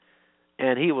himself.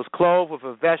 And he was clothed with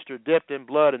a vesture dipped in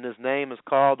blood, and his name is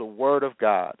called the Word of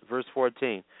God. Verse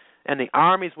 14, and the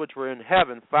armies which were in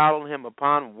heaven followed him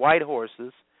upon white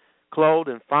horses, clothed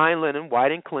in fine linen,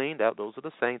 white and clean. Those are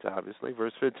the saints, obviously.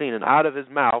 Verse 15, and out of his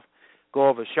mouth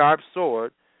goeth a sharp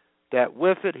sword, that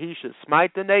with it he should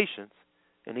smite the nations,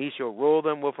 and he shall rule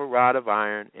them with a rod of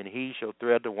iron, and he shall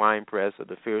thread the winepress of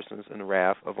the fierceness and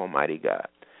wrath of Almighty God.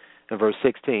 And verse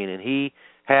 16, and he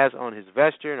has on his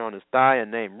vesture and on his thigh a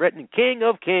name written, King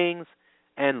of Kings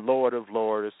and Lord of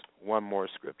Lords. One more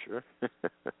scripture.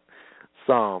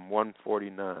 Psalm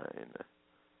 149.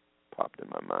 Popped in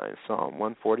my mind. Psalm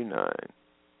 149.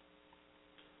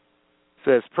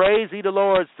 Says, praise ye the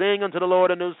Lord, sing unto the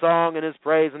Lord a new song, and his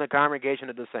praise in the congregation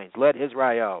of the saints. Let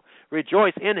Israel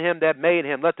rejoice in him that made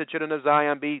him. Let the children of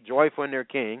Zion be joyful in their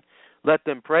king. Let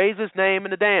them praise his name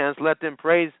in the dance. Let them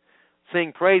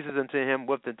sing praises unto him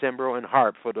with the timbrel and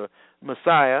harp. For the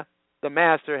Messiah, the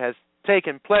Master, has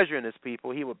taken pleasure in his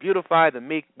people. He will beautify the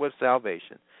meek with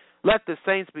salvation. Let the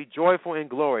saints be joyful in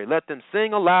glory. Let them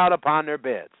sing aloud upon their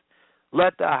beds.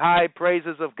 Let the high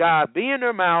praises of God be in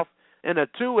their mouth, and a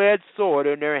two-edged sword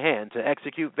in their hand, to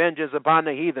execute vengeance upon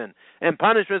the heathen, and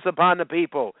punishments upon the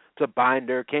people, to bind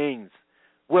their kings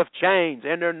with chains,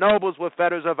 and their nobles with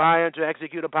fetters of iron, to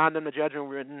execute upon them the judgment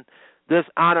written. This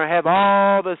honor have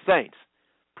all the saints.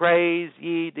 Praise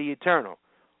ye the eternal.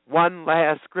 One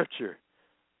last scripture,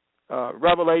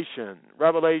 Revelation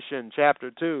chapter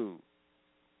 2,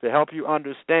 to help you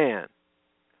understand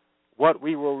what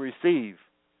we will receive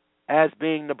as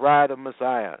being the bride of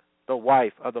Messiah, the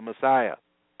wife of the Messiah.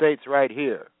 States right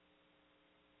here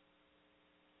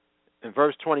in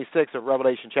verse 26 of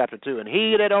Revelation chapter 2, and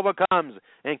he that overcomes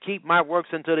and keep my works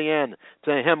unto the end,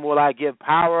 to him will I give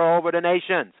power over the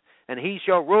nations, and he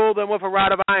shall rule them with a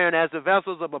rod of iron, as the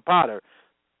vessels of a potter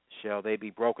shall they be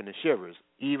broken to shivers,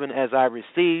 even as I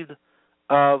received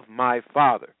of my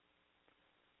Father.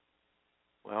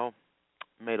 Well,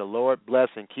 may the Lord bless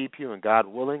and keep you, and God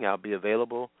willing, I'll be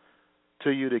available to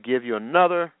you to give you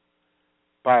another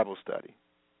Bible study.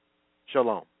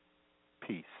 Shalom.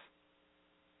 Peace.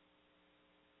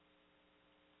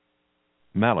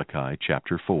 Malachi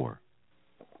chapter 4.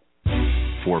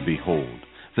 For behold,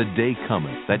 the day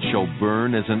cometh that shall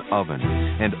burn as an oven,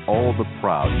 and all the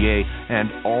proud, yea,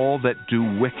 and all that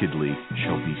do wickedly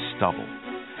shall be stubble.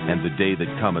 And the day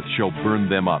that cometh shall burn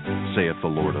them up, saith the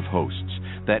Lord of hosts,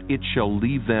 that it shall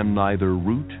leave them neither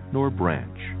root nor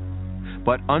branch.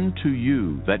 But unto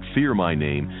you that fear my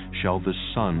name shall the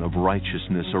Son of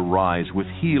Righteousness arise with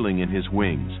healing in his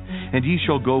wings, and ye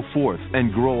shall go forth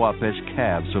and grow up as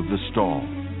calves of the stall.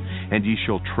 And ye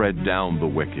shall tread down the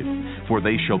wicked, for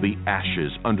they shall be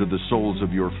ashes under the soles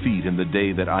of your feet in the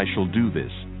day that I shall do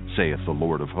this, saith the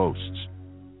Lord of hosts.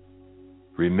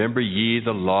 Remember ye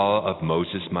the law of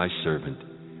Moses my servant,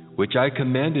 which I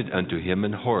commanded unto him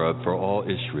in Horeb for all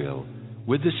Israel,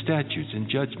 with the statutes and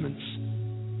judgments.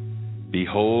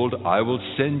 Behold, I will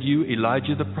send you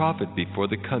Elijah the prophet before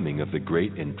the coming of the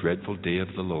great and dreadful day of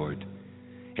the Lord.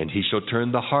 And he shall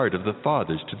turn the heart of the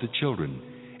fathers to the children,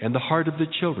 and the heart of the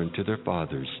children to their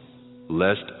fathers,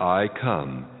 lest I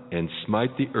come and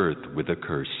smite the earth with a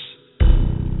curse.